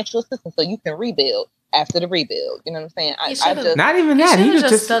more financial assistance so you can rebuild after the rebuild. You know what I'm saying? Not even that. He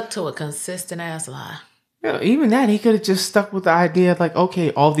just stuck to a consistent ass lie. Yeah, even that, he could have just stuck with the idea of like,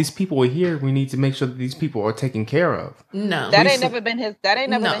 okay, all these people are here. We need to make sure that these people are taken care of. No, that ain't never been his.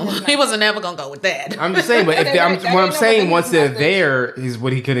 He wasn't ever gonna go with that. I'm just saying, but once they're there, is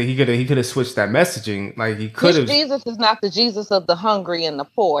what he could have switched that messaging. Like he could have. Jesus is not the Jesus of the hungry and the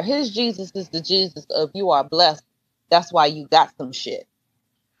poor. His Jesus is the Jesus of you are blessed. That's why you got some shit.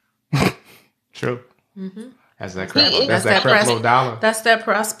 True. Mm-hmm. That's that crap dollar. That's that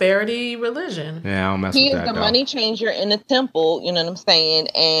prosperity religion. Yeah, I don't mess with that. He's the money changer in the temple, you know what I'm saying?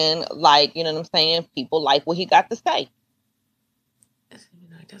 And like, you know what I'm saying? People like what he got to say. He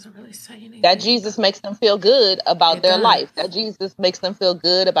doesn't really say anything. That Jesus makes them feel good about their life. That Jesus makes them feel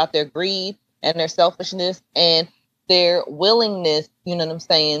good about their greed and their selfishness and their willingness, you know what I'm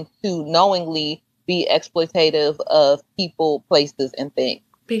saying, to knowingly be exploitative of people, places, and things.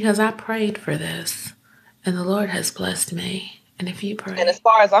 Because I prayed for this. And the Lord has blessed me. And if you pray, and as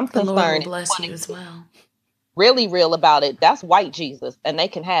far as I'm concerned, the Lord will bless you as well. Really real about it. That's white Jesus, and they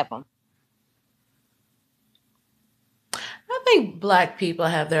can have him. I think black people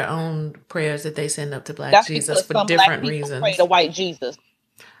have their own prayers that they send up to Black That's Jesus because for some different black people pray reasons. to white Jesus.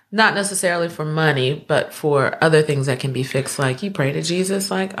 Not necessarily for money, but for other things that can be fixed. Like you pray to Jesus,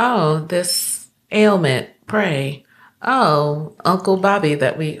 like, oh, this ailment, pray. Oh, Uncle Bobby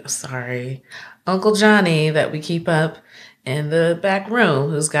Uncle Johnny that we keep up in the back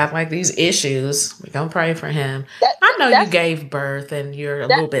room who's got like these issues. We're going to pray for him. I know you gave birth and you're a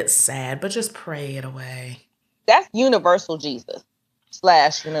little bit sad, but just pray it away. That's universal Jesus / you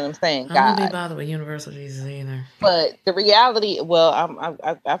know what I'm saying, God. I don't be bothered with universal Jesus either. But the reality, well,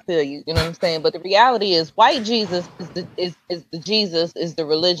 I feel you, you know what I'm saying? But the reality is white Jesus is the Jesus, is the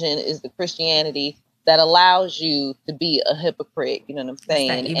religion, is the Christianity that allows you to be a hypocrite, you know what I'm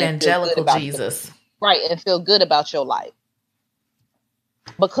saying? It's that evangelical Jesus. Right, and feel good about your life.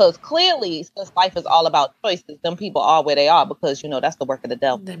 Because clearly, since life is all about choices, them people are where they are because, you know, that's the work of the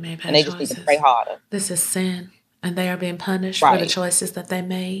devil. They made bad and they choices. just need to pray harder. This is sin, and they are being punished for the choices that they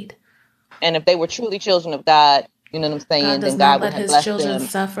made. And if they were truly children of God, you know what I'm saying, God does not let his children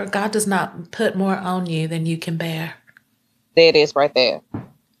suffer. God does not put more on you than you can bear. There it is right there.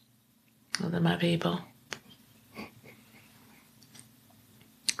 Those are my people.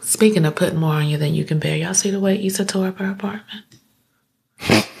 Speaking of putting more on you than you can bear, y'all see the way Issa tore up her apartment?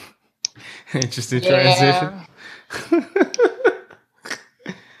 Interesting transition.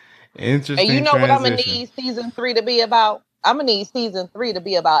 Interesting. And you know what I'm gonna need season 3 to be about? I'm gonna need season 3 to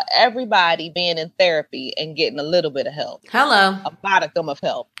be about everybody being in therapy and getting a little bit of help. Hello, a modicum of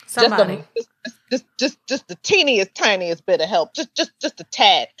help. Somebody. Just the tiniest bit of help. Just a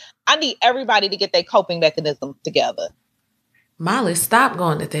tad. I need everybody to get their coping mechanisms together. Molly stopped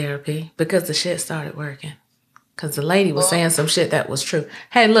going to therapy because the shit started working. Because the lady was saying some shit that was true.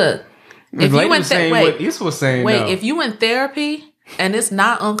 Hey, look. If you went if you in therapy and it's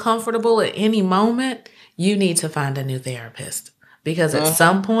not uncomfortable at any moment, you need to find a new therapist. Because at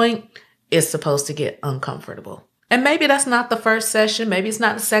some point, it's supposed to get uncomfortable. And maybe that's not the first session. Maybe it's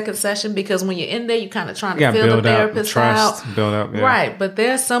not the second session. Because when you're in there, you're kind of trying to feel the therapist out. Build up, yeah. Right. But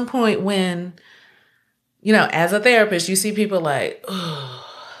there's some point when, you know, as a therapist, you see people like, oh,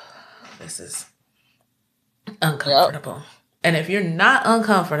 this is uncomfortable. Yep. And if you're not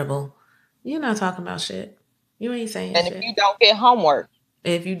uncomfortable, you're not talking about shit. You ain't saying shit. And if you don't get homework.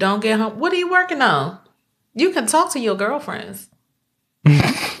 What are you working on? You can talk to your girlfriends.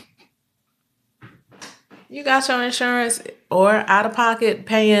 You got your insurance or out of pocket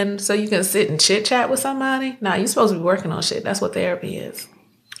paying so you can sit and chit chat with somebody? No, you're supposed to be working on shit. That's what therapy is.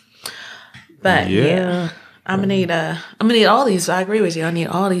 But yeah, I'm gonna need all these. I agree with you. I need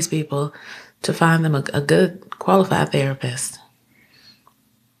all these people to find them a good qualified therapist.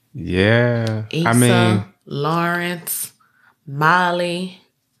 Yeah. Issa, Lawrence, Molly,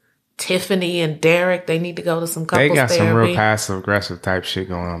 Tiffany, and Derek, they need to go to some couples therapy. They got some real passive aggressive type shit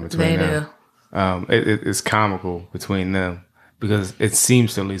going on between them. It's comical between them because it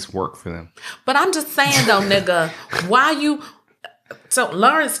seems to at least work for them. But I'm just saying though, nigga, why you... So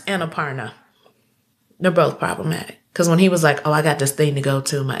Lawrence and Aparna, they're both problematic. Because when he was like, oh, I got this thing to go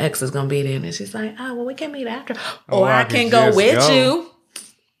to, my ex is going to be there. And she's like, oh, well, we can meet after. Or I can go with you.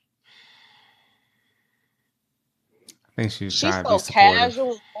 I think she's so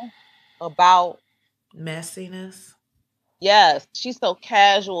casual about messiness. Yes, she's so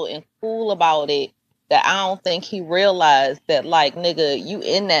casual and cool about it that I don't think he realized that, like, nigga, you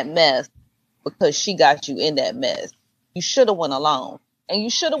in that mess because she got you in that mess. You should have went alone. And you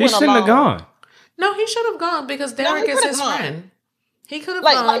should have went alone. He shouldn't have gone. No, he should have gone because Derek is his friend. He could have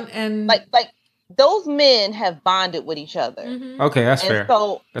gone and... Like, those men have bonded with each other. Mm-hmm. Okay, that's fair.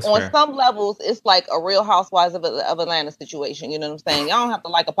 So on some levels, it's like a Real Housewives of Atlanta situation. You know what I'm saying? Y'all don't have to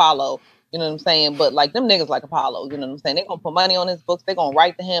like Apollo. You know what I'm saying? But like them niggas like Apollo. You know what I'm saying? They're going to put money on his books. They're going to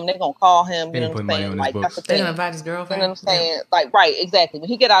write to him. They're going to call him. You know what I'm saying? Like that's the thing. They're going to invite his girlfriend. You know what I'm saying? Yeah. Like, right, exactly. When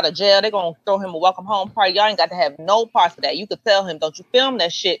he get out of jail, they're going to throw him a welcome home party. Y'all ain't got to have no parts of that. You could tell him, don't you film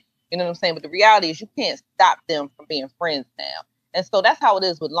that shit. You know what I'm saying? But the reality is you can't stop them from being friends now. And so that's how it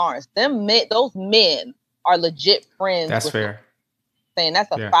is with Lawrence. Those men are legit friends. That's fair. Saying that's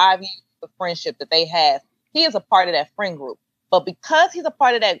a 5 years of friendship that they have. He is a part of that friend group. But because he's a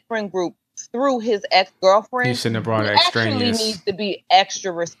part of that friend group through his ex-girlfriend, he shouldn't have brought extraneous. Actually needs to be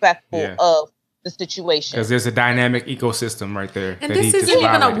extra respectful of the situation. Because there's a dynamic ecosystem right there. And this isn't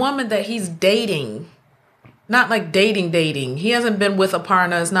even a woman that he's dating. Not like dating. He hasn't been with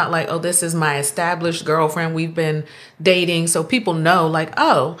Aparna. It's not like, oh, this is my established girlfriend. We've been dating. So people know like,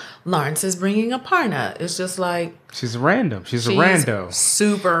 oh, Lawrence is bringing Aparna. It's just like... She's random. She's a rando.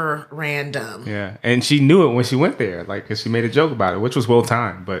 Super random. Yeah. And she knew it when she went there. Like, because she made a joke about it, which was well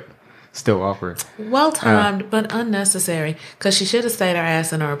timed. But Still awkward. Well timed, but unnecessary. Because she should have stayed her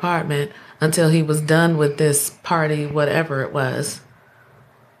ass in her apartment until he was done with this party, whatever it was.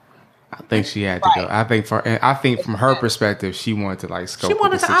 I think she had to go. I think from her perspective, she wanted to like scope. She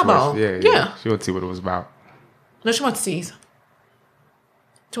wanted the to situation. eyeball. Yeah. She wanted to see what it was about. No, she wanted to see.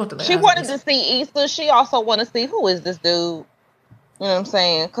 She wanted to see Issa. She also wanted to see who is this dude. You know what I'm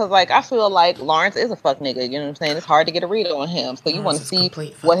saying? Because, like, I feel like Lawrence is a fuck nigga. You know what I'm saying? It's hard to get a read on him. So you want to see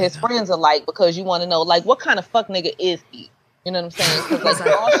what his friends are like because you want to know, like, what kind of fuck nigga is he? You know what I'm saying? Because, like,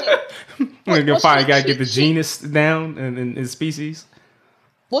 all we're going to got to get the genus down and his species.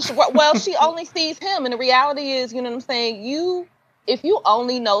 Well, she only sees him. And the reality is, you know what I'm saying? If you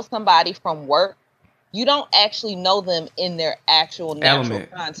only know somebody from work, you don't actually know them in their actual natural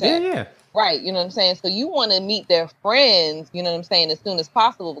context. Yeah. Right, you know what I'm saying? So you want to meet their friends, you know what I'm saying, as soon as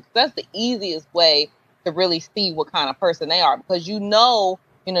possible, because that's the easiest way to really see what kind of person they are. Because you know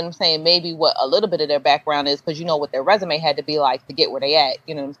what I'm saying, maybe what a little bit of their background is, because you know what their resume had to be like to get where they at,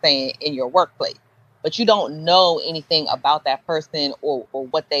 you know what I'm saying, in your workplace. But you don't know anything about that person or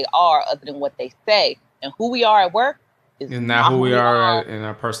what they are other than what they say. And who we are at work is not who we are in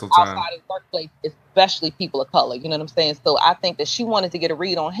our personal time. Outside of the workplace, especially people of color, you know what I'm saying? So I think that she wanted to get a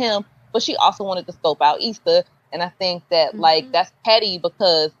read on him, but she also wanted to scope out Issa. And I think that, like, that's petty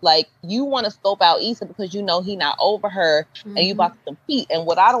because, like, you want to scope out Issa because you know he not over her and you about to compete. And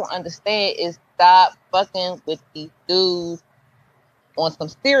what I don't understand is stop fucking with these dudes on some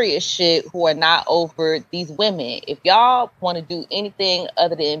serious shit who are not over these women. If y'all want to do anything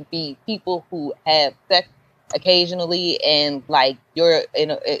other than be people who have sex occasionally and, like, you're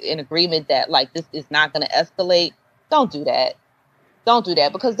in agreement that, like, this is not going to escalate, don't do that. Don't do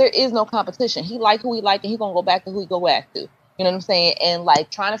that because there is no competition. He like who he like and he gonna go back to who he go back to. You know what I'm saying? And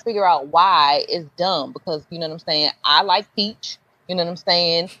like trying to figure out why is dumb because you know what I'm saying? I like peach, you know what I'm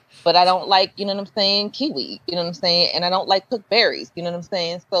saying? But I don't like, you know what I'm saying, kiwi, you know what I'm saying? And I don't like cooked berries, you know what I'm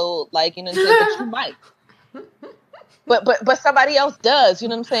saying? So like, you know what I'm saying, but you might. But somebody else does, you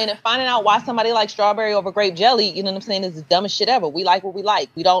know what I'm saying? And finding out why somebody likes strawberry over grape jelly, you know what I'm saying, is the dumbest shit ever. We like what we like.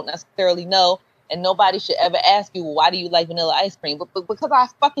 We don't necessarily know. And nobody should ever ask you, well, why do you like vanilla ice cream? But because I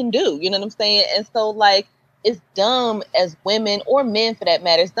fucking do, you know what I'm saying? And so, like, it's dumb as women or men, for that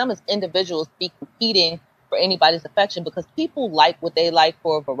matter. It's dumb as individuals be competing for anybody's affection because people like what they like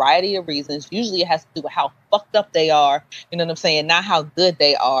for a variety of reasons. Usually it has to do with how fucked up they are, you know what I'm saying? Not how good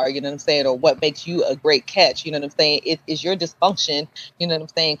they are, you know what I'm saying? Or what makes you a great catch, you know what I'm saying? Is your dysfunction, you know what I'm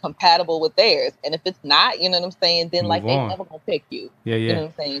saying, compatible with theirs? And if it's not, you know what I'm saying, then like they never gonna pick you. Yeah. You know what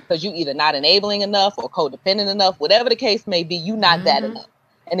I'm saying? Because you either not enabling enough or codependent enough, whatever the case may be, you not that enough.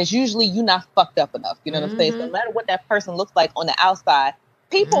 And it's usually you not fucked up enough, you know what I'm saying? So no matter what that person looks like on the outside,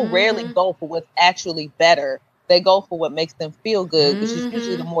 people rarely go for what's actually better. They go for what makes them feel good, which is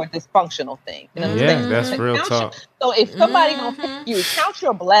usually the more dysfunctional thing. You know what I'm saying? That's real talk. So if somebody gonna pick you, count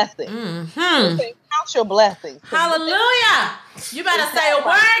your blessings. Count your blessings. Hallelujah! You better say a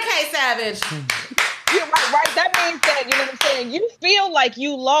word, K Savage. You're right. That means that, you know what I'm saying, you feel like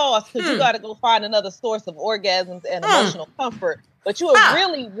you lost because you got to go find another source of orgasms and emotional comfort. But you have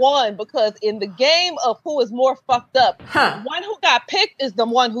really won because in the game of who is more fucked up, the one who got picked is the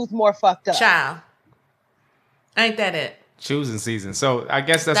one who's more fucked up. Child. Ain't that it? Choosing season. So I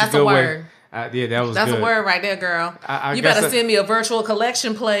guess that's a good word. Yeah, that's good. A word right there, girl. You better send me a virtual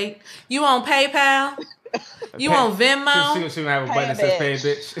collection plate. You on PayPal? You on Venmo? She gonna have a button that says "Pay a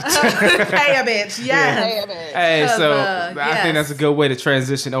bitch." Pay a bitch, yes. Hey, so I think that's a good way to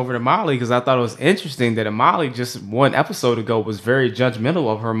transition over to Molly because I thought it was interesting that Molly just one episode ago was very judgmental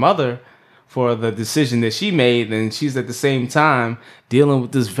of her mother for the decision that she made, and she's at the same time dealing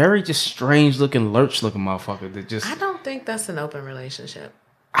with this very just strange looking, lurch looking motherfucker that just. I don't think that's an open relationship.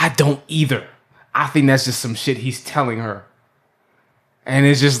 I don't either. I think that's just some shit he's telling her. And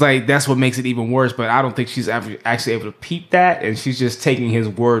it's just like, that's what makes it even worse. But I don't think she's actually able to peep that. And she's just taking his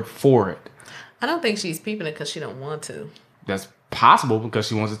word for it. I don't think she's peeping it because she don't want to. That's possible because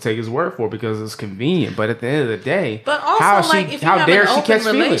she wants to take his word for it because it's convenient. But at the end of the day, but also, if you have an open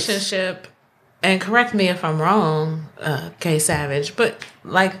relationship, and correct me if I'm wrong, K Savage, but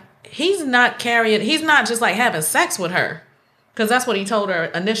like he's not just like having sex with her. Because that's what he told her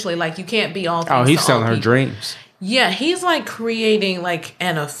initially. Like, you can't be all things. Oh, he's selling her dreams. Yeah, he's like creating like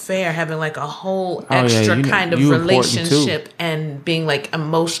an affair, having like a whole extra kind of relationship and being like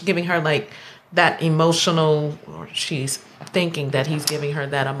giving her like that emotional, or she's thinking that he's giving her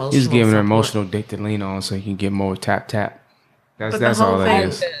that emotional He's giving support. her emotional dick to lean on so he can get more tap. That's all that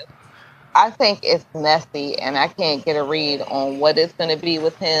is. I think it's messy and I can't get a read on what it's going to be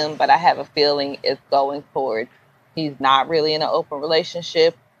with him, but I have a feeling it's going towards he's not really in an open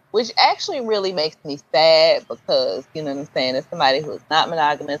relationship which actually really makes me sad because, you know what I'm saying, as somebody who's not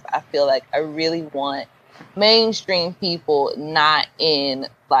monogamous, I feel like I really want mainstream people, not in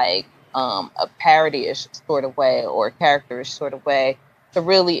like a parody-ish sort of way or a character-ish sort of way, to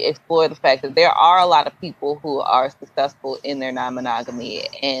really explore the fact that there are a lot of people who are successful in their non-monogamy,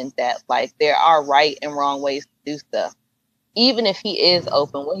 and that like there are right and wrong ways to do stuff. Even if he is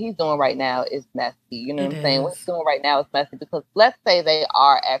open, what he's doing right now is messy. You know what I'm saying? What he's doing right now is messy because let's say they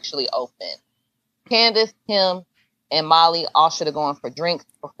are actually open. Candace, him, and Molly all should have gone for drinks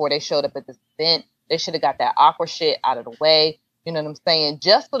before they showed up at this event. They should have got that awkward shit out of the way. You know what I'm saying?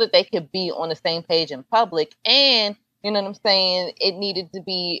 Just so that they could be on the same page in public. And, you know what I'm saying? It needed to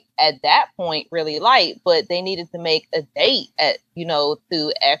be at that point really light, but they needed to make a date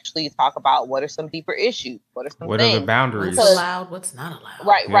to actually talk about what are some deeper issues. What are some What things? are the boundaries? What's allowed? What's not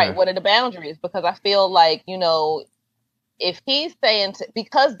allowed? Right. What are the boundaries? Because I feel like, if he's saying,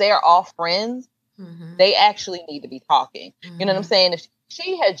 because they're all friends, they actually need to be talking. You know what I'm saying? If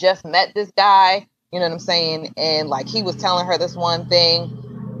she had just met this guy, you know what I'm saying, and like he was telling her this one thing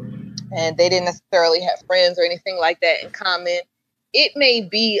and they didn't necessarily have friends or anything like that in common, it may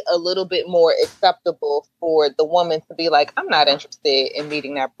be a little bit more acceptable for the woman to be like, I'm not interested in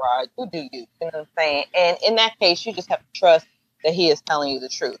meeting that bride. You do you. You know what I'm saying? And in that case, you just have to trust that he is telling you the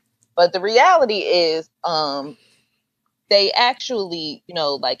truth. But the reality is, they actually,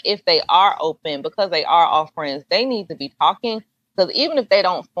 like if they are open, because they are all friends, they need to be talking. Because even if they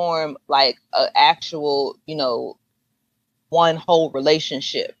don't form like an actual, one whole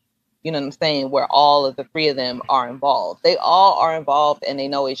relationship, you know what I'm saying, where all of the three of them are involved, they all are involved and they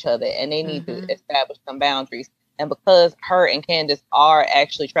know each other and they need to establish some boundaries. And because her and Candace are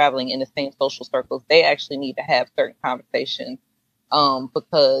actually traveling in the same social circles, they actually need to have certain conversations.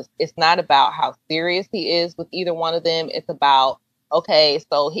 Because it's not about how serious he is with either one of them. It's about, okay,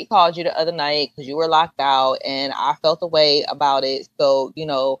 so he called you the other night because you were locked out and I felt a way about it. So,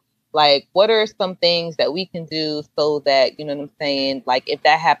 like, what are some things that we can do so that, you know what I'm saying, like, if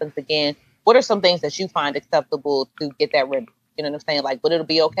that happens again, what are some things that you find acceptable to get that remedy? You know what I'm saying? Like, would it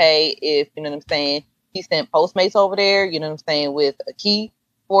be okay if, you know what I'm saying, he sent Postmates over there, you know what I'm saying, with a key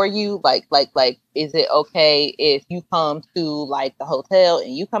for you? Like, is it okay if you come to like the hotel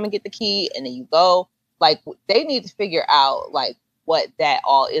and you come and get the key and then you go? Like, they need to figure out like what that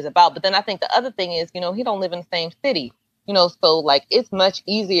all is about. But then I think the other thing is, he don't live in the same city, so like it's much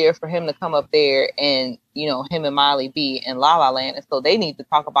easier for him to come up there and, him and Molly be in La La Land. And so they need to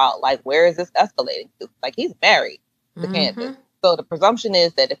talk about like, where is this escalating to? Like, he's married to Candace. So the presumption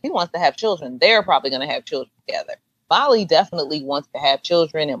is that if he wants to have children, they're probably going to have children together. Molly definitely wants to have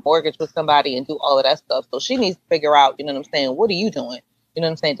children and mortgage with somebody and do all of that stuff. So she needs to figure out, you know what I'm saying, what are you doing? You know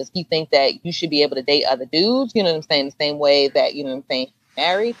what I'm saying? Does he think that you should be able to date other dudes? You know what I'm saying? The same way that, you know what I'm saying,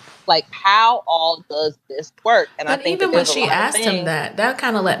 married? Like, how all does this work? And but I think even when she asked him that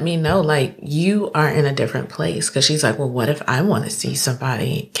kind of let me know, like, you are in a different place. Because she's like, well, what if I want to see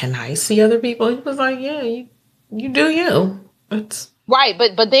somebody? Can I see other people? He was like, yeah, you do you. It's right,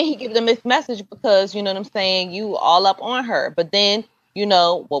 but then he gives them this message because, you know what I'm saying, you all up on her. But then,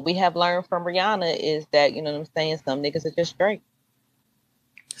 what we have learned from Rihanna is that, you know what I'm saying, some niggas are just straight.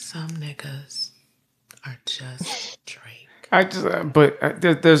 Some niggas are just straight.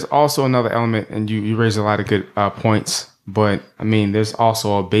 There's also another element, and you raised a lot of good points. But I mean, there's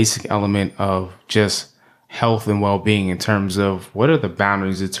also a basic element of just health and well-being in terms of what are the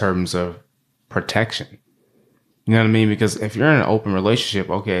boundaries in terms of protection. You know what I mean? Because if you're in an open relationship,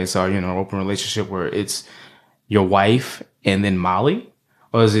 okay, so open relationship where it's your wife and then Molly,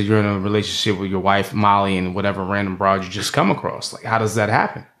 or is it you're in a relationship with your wife, Molly, and whatever random broad you just come across? Like, how does that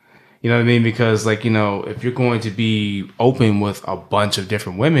happen? You know what I mean? Because like, if you're going to be open with a bunch of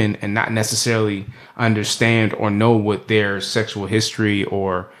different women and not necessarily understand or know what their sexual history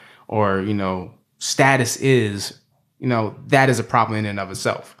or status is, that is a problem in and of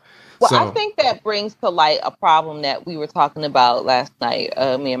itself. Well, so, I think that brings to light a problem that we were talking about last night,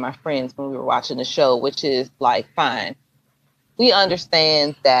 me and my friends, when we were watching the show, which is like, fine, we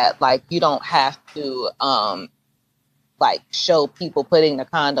understand that like you don't have to like show people putting the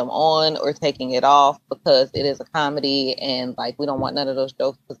condom on or taking it off because it is a comedy and like we don't want none of those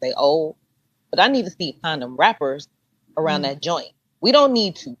jokes because they old. But I need to see condom wrappers around that joint. We don't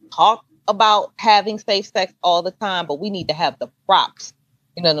need to talk about having safe sex all the time, but we need to have the props,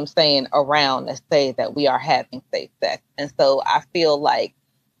 you know what I'm saying, around that say that we are having safe sex. And so I feel like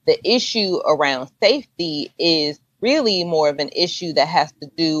the issue around safety is really more of an issue that has to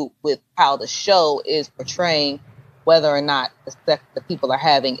do with how the show is portraying whether or not the sex that people are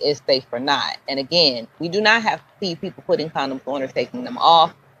having is safe or not. And again, we do not have to see people putting condoms on or taking them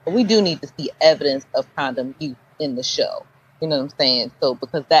off. But we do need to see evidence of condom use in the show. You know what I'm saying? So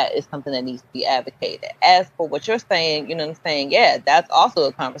because that is something that needs to be advocated. As for what you're saying, you know what I'm saying? Yeah, that's also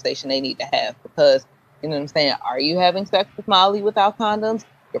a conversation they need to have because, you know what I'm saying? Are you having sex with Molly without condoms?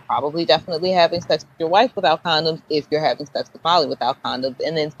 You're probably definitely having sex with your wife without condoms if you're having sex with Molly without condoms.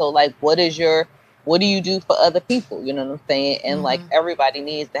 And then so like, what do you do for other people? You know what I'm saying? And like everybody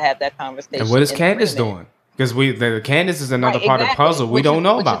needs to have that conversation. And what is Candace doing? Because Candace is another part of the puzzle we don't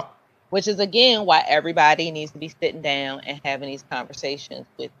know about. Which is again why everybody needs to be sitting down and having these conversations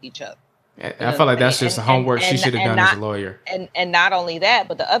with each other. I feel like that's just the homework she should have done as a lawyer. And not only that,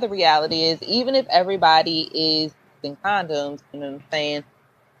 but the other reality is even if everybody is using condoms, you know what I'm saying,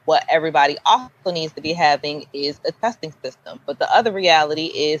 what everybody also needs to be having is a testing system. But the other reality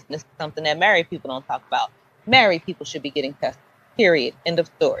is, and this is something that married people don't talk about, married people should be getting tested. Period. End of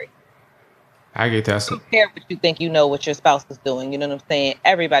story. I get tested. I don't care what you think you know what your spouse is doing. You know what I'm saying?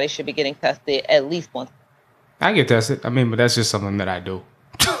 Everybody should be getting tested at least once. I get tested. I mean, but that's just something that I do.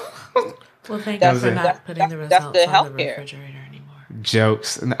 Well, thank you for not putting the results on the refrigerator anymore.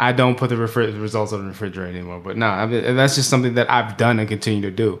 Jokes. And I don't put the results on the refrigerator anymore. But no, I mean, that's just something that I've done and continue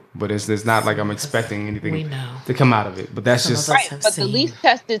to do. But it's not like I'm expecting anything to come out of it. But that's just right. But the least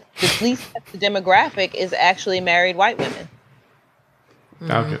tested demographic is actually married white women.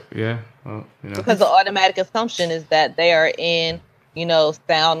 Okay. Yeah. Well, because the automatic assumption is that they are in,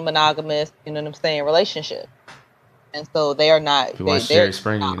 sound monogamous, you know what I'm saying, relationship. And so they are not. If you watch Jerry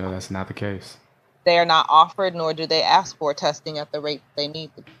Springer, that's not the case. They are not offered, nor do they ask for testing at the rate they need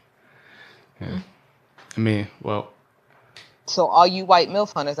to be. Yeah. I mean, well. So all you white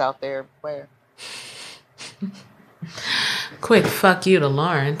MILF hunters out there, where? Quick fuck you to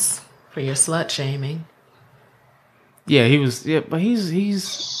Lawrence for your slut shaming. Yeah, he was. Yeah, but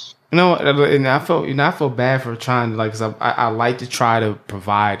he's. And I felt bad for trying to cause I like to try to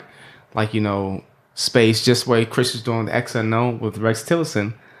provide, space just where Chris was doing the X Unknown with Rex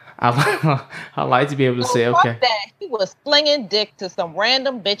Tillerson. I like to be able to say, okay. That he was slinging dick to some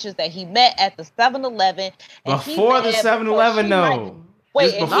random bitches that he met at the 7-Eleven. Before the 7-Eleven, no.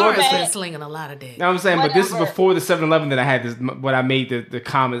 Wait, Lawrence been slinging a lot of dick. No, I'm saying, but this is before the 7-Eleven that I had this. What I made the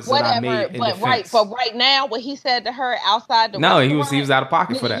comments that I made in defense. But right now, what he said to her outside the restaurant, he was out of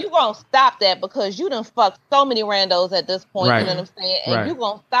pocket for that. You gonna stop that because you done fucked so many randos at this point. Right. You know what I'm saying? And you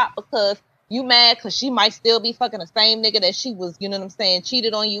gonna stop because you mad because she might still be fucking the same nigga that she was, you know what I'm saying,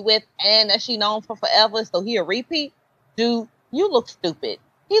 cheated on you with, and that she known for forever. So he a repeat, dude. You look stupid.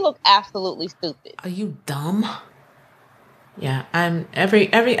 He looked absolutely stupid. Are you dumb? Yeah, I'm every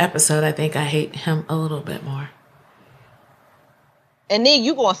episode I think I hate him a little bit more. And then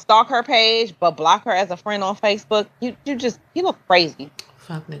you gonna stalk her page but block her as a friend on Facebook. You look crazy.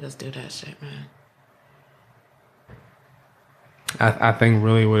 Fuck niggas do that shit, man. I think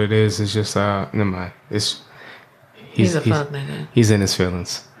really what it is just never mind. He's a fuck nigga. He's in his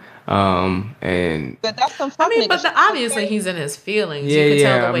feelings. And but that's some fuck obviously he's in his feelings. You can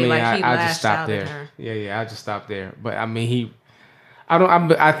tell the way he lashed out at her. I just stopped there. But I mean,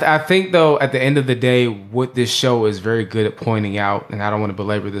 I think though at the end of the day, what this show is very good at pointing out, and I don't want to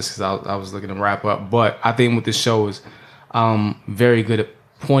belabor this because I was looking to wrap up, but I think what this show is very good at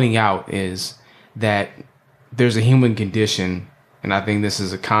pointing out is that there's a human condition. And I think this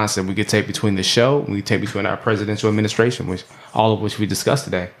is a concept we could take between the show, we could take between our presidential administration, all of which we discussed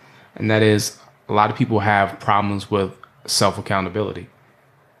today. And that is a lot of people have problems with self-accountability.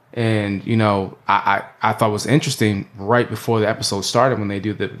 And, I thought it was interesting right before the episode started when they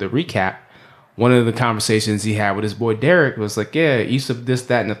do the recap, one of the conversations he had with his boy Derek was like, yeah, Issa this,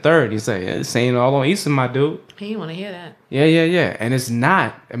 that, and the third. And he's like, yeah, saying all on Issa, my dude. He didn't want to hear that. Yeah. And it's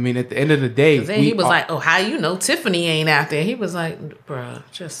not. I mean, at the end of the day. Then he was like, oh, how you know Tiffany ain't out there? He was like, bruh,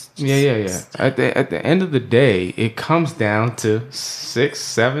 just Yeah. At the end of the day, it comes down to 6,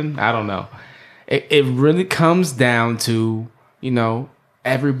 7, I don't know. It really comes down to,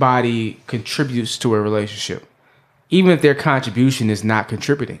 everybody contributes to a relationship. Even if their contribution is not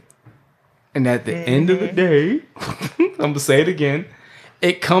contributing. And at the end of the day, I'm going to say it again,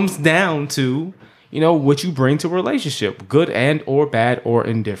 it comes down to, what you bring to a relationship, good and or bad or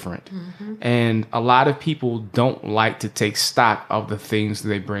indifferent. Mm-hmm. And a lot of people don't like to take stock of the things that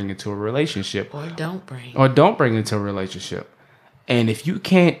they bring into a relationship. Or don't bring into a relationship. And if you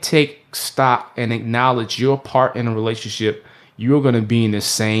can't take stock and acknowledge your part in a relationship, you're going to be in the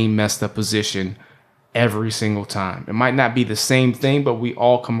same messed up position every single time. It might not be the same thing, but we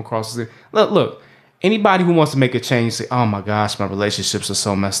all come across it. Look, anybody who wants to make a change, say, oh my gosh, my relationships are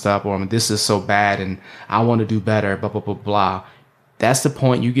so messed up, or this is so bad and I want to do better, blah, blah, blah, blah. that's the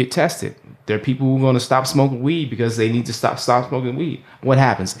point you get tested. There are people who are going to stop smoking weed because they need to stop smoking weed. What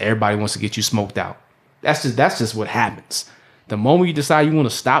happens? Everybody wants to get you smoked out. That's just what happens. The moment you decide you want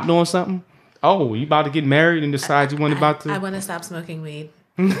to stop doing something, oh, you about to get married and decide you want I want to stop smoking weed.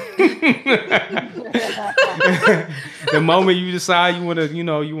 The moment you decide you want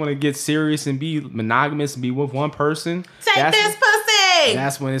to get serious and be monogamous and be with one person, Take this pussy.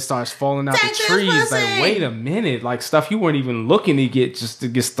 That's when it starts falling out Take the trees. this pussy. Like, wait a minute, like stuff you weren't even looking to get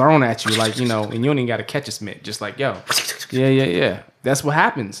gets thrown at you, like, and you don't even got to catch a smit. Just like, yo, yeah. That's what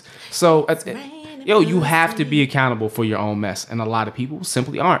happens. So, you have to be accountable for your own mess, and a lot of people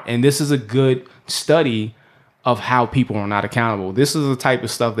simply aren't. And this is a good study of how people are not accountable. This is the type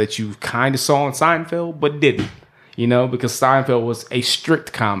of stuff that you kind of saw in Seinfeld, but didn't. Because Seinfeld was a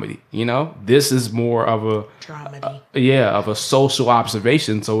strict comedy. This is more of a dramedy. Of a social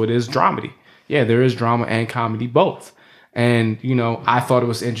observation. So it is dramedy. Yeah, there is drama and comedy both. And I thought it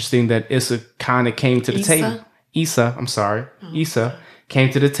was interesting that Issa kind of came to the table. Issa came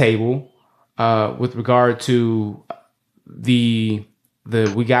to the table with regard to the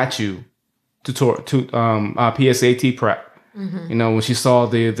We Got You PSAT prep. When she saw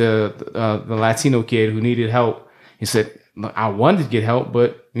the Latino kid who needed help. He said, I wanted to get help,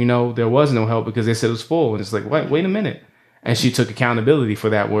 but, there was no help because they said it was full. And it's like, wait a minute. And she took accountability for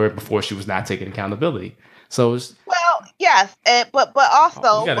that word before she was not taking accountability. So it's... Well, yes. But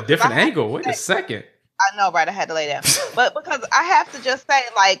also... you got a different angle. Wait a second. I know, right? I had to lay down. But because I have to just say,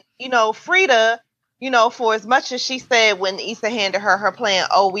 like, Frida, for as much as she said when Issa handed her plan,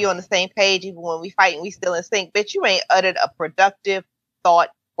 oh, we on the same page, even when we fight and we still in sync. Bitch, you ain't uttered a productive thought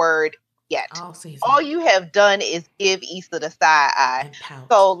word yet. All you have done is give Issa the side eye.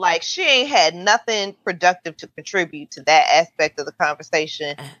 So, like, she ain't had nothing productive to contribute to that aspect of the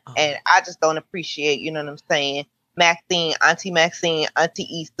conversation. And I just don't appreciate, you know what I'm saying, Auntie Maxine,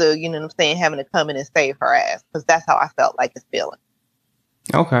 Auntie Issa, you know what I'm saying, having to come in and save her ass. Because that's how I felt like it's feeling.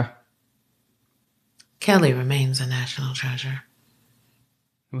 Okay. Kelly remains a national treasure.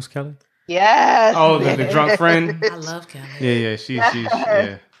 Who's Kelly? Yes. Oh, the drunk friend? I love Kelly. Yeah, she's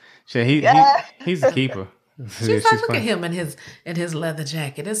he's a keeper. She's like, look at him in his leather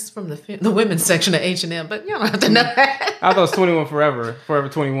jacket. This is from the women's section of H&M, but you don't have to know that. I thought it was 21 Forever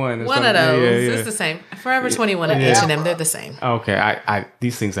 21. One of those. Yeah. It's the same. Forever 21 and H&M, they're the same. Okay, I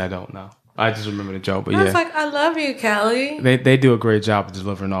these things I don't know. I just remember the joke, but I was like, I love you, Kelly. They do a great job of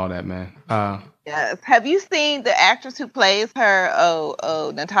delivering all that, man. Yes. Have you seen the actress who plays her?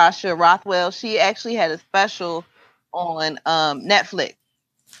 Natasha Rothwell. She actually had a special on Netflix.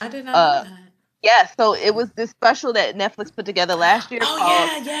 I did not know that. Yeah, so it was this special that Netflix put together last year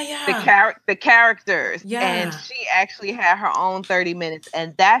called The Characters. Yeah. And she actually had her own 30 minutes.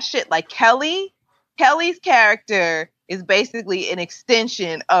 And that shit, like Kelly's character is basically an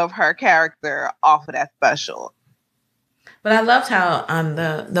extension of her character off of that special. But I loved how on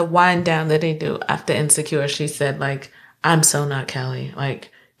the wind down that they do after Insecure, she said, like, I'm so not Kelly.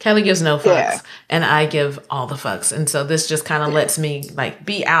 Like, Kelly gives no fucks, and I give all the fucks. And so this just kind of lets me, like,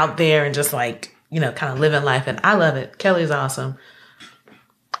 be out there and just, like, kind of living life. And I love it. Kelly's awesome.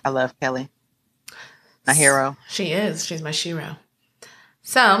 I love Kelly. My hero. She is. She's my shiro.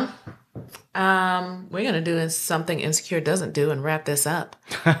 So, we're going to do something Insecure doesn't do and wrap this up.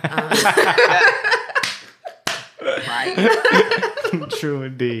 Right. True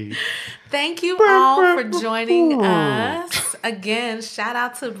indeed. Thank you all for joining us. Again, shout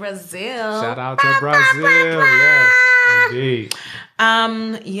out to Brazil. Shout out to Brazil. Yes, indeed.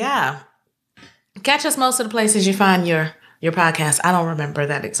 Yeah. Catch us most of the places you find your podcast. I don't remember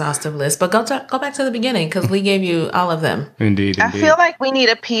that exhaustive list, but go back to the beginning because we gave you all of them. Indeed. I feel like we need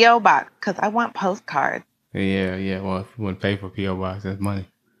a P.O. box because I want postcards. Yeah. Well, if you want to pay for a P.O. box, that's money.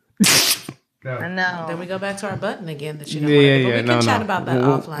 No. I know. Then we go back to our button again that you don't want to do. But we can chat about that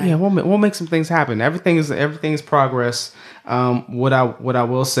offline. Yeah, we'll make some things happen. Everything is progress. What I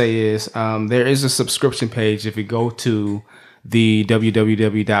will say is there is a subscription page. If you go to the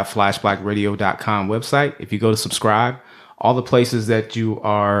www.flashblackradio.com website, if you go to subscribe, all the places that we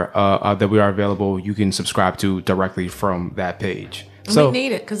are available, you can subscribe to directly from that page. So we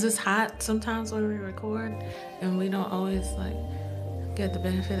need it because it's hot sometimes when we record, and we don't always get the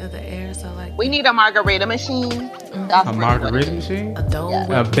benefit of the air. So we need a margarita machine. A margarita machine?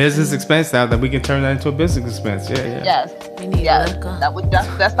 A business expense now that we can turn that into a business expense. Yeah. Yes. We need liquor.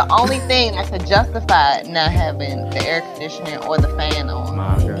 That's the only thing that could justify not having the air conditioning or the fan on.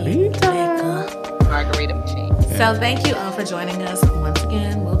 Margarita machine. Yeah. So thank you all for joining us once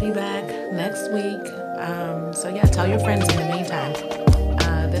again. We'll be back next week. Tell your friends in the meantime.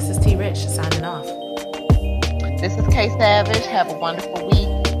 This is T Rich signing off. This is K Savage. Have a wonderful week.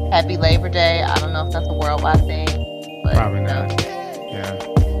 Happy Labor Day. I don't know if that's a worldwide thing. But, Probably not. Yeah.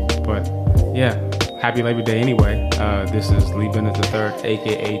 But yeah, happy Labor Day anyway. This is Lee Bennett III,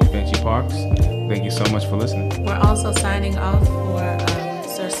 aka Da Vinci Parks. Thank you so much for listening. We're also signing off for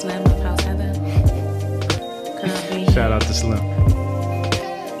Sir Slim of House Heather. Shout out to Slim.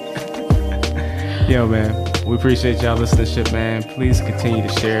 Yo, man, we appreciate y'all listening to shit, man. Please continue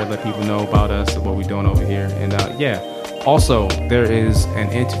to share, let people know about us and what we're doing over here. And yeah, also, there is an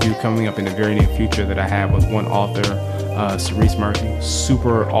interview coming up in the very near future that I have with one author, Cerise Murphy.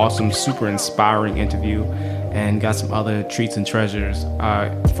 Super awesome, super inspiring interview, and got some other treats and treasures.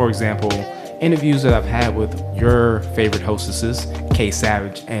 For example, interviews that I've had with your favorite hostesses, K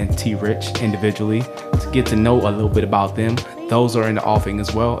Savage and T Rich, individually, to get to know a little bit about them. Those are in the offing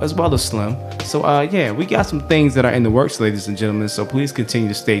as well as Slim. So yeah, we got some things that are in the works, ladies and gentlemen. So please continue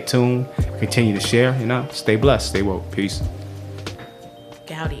to stay tuned, continue to share, stay blessed, stay woke. Peace.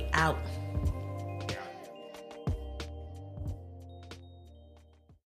 Gowdy out.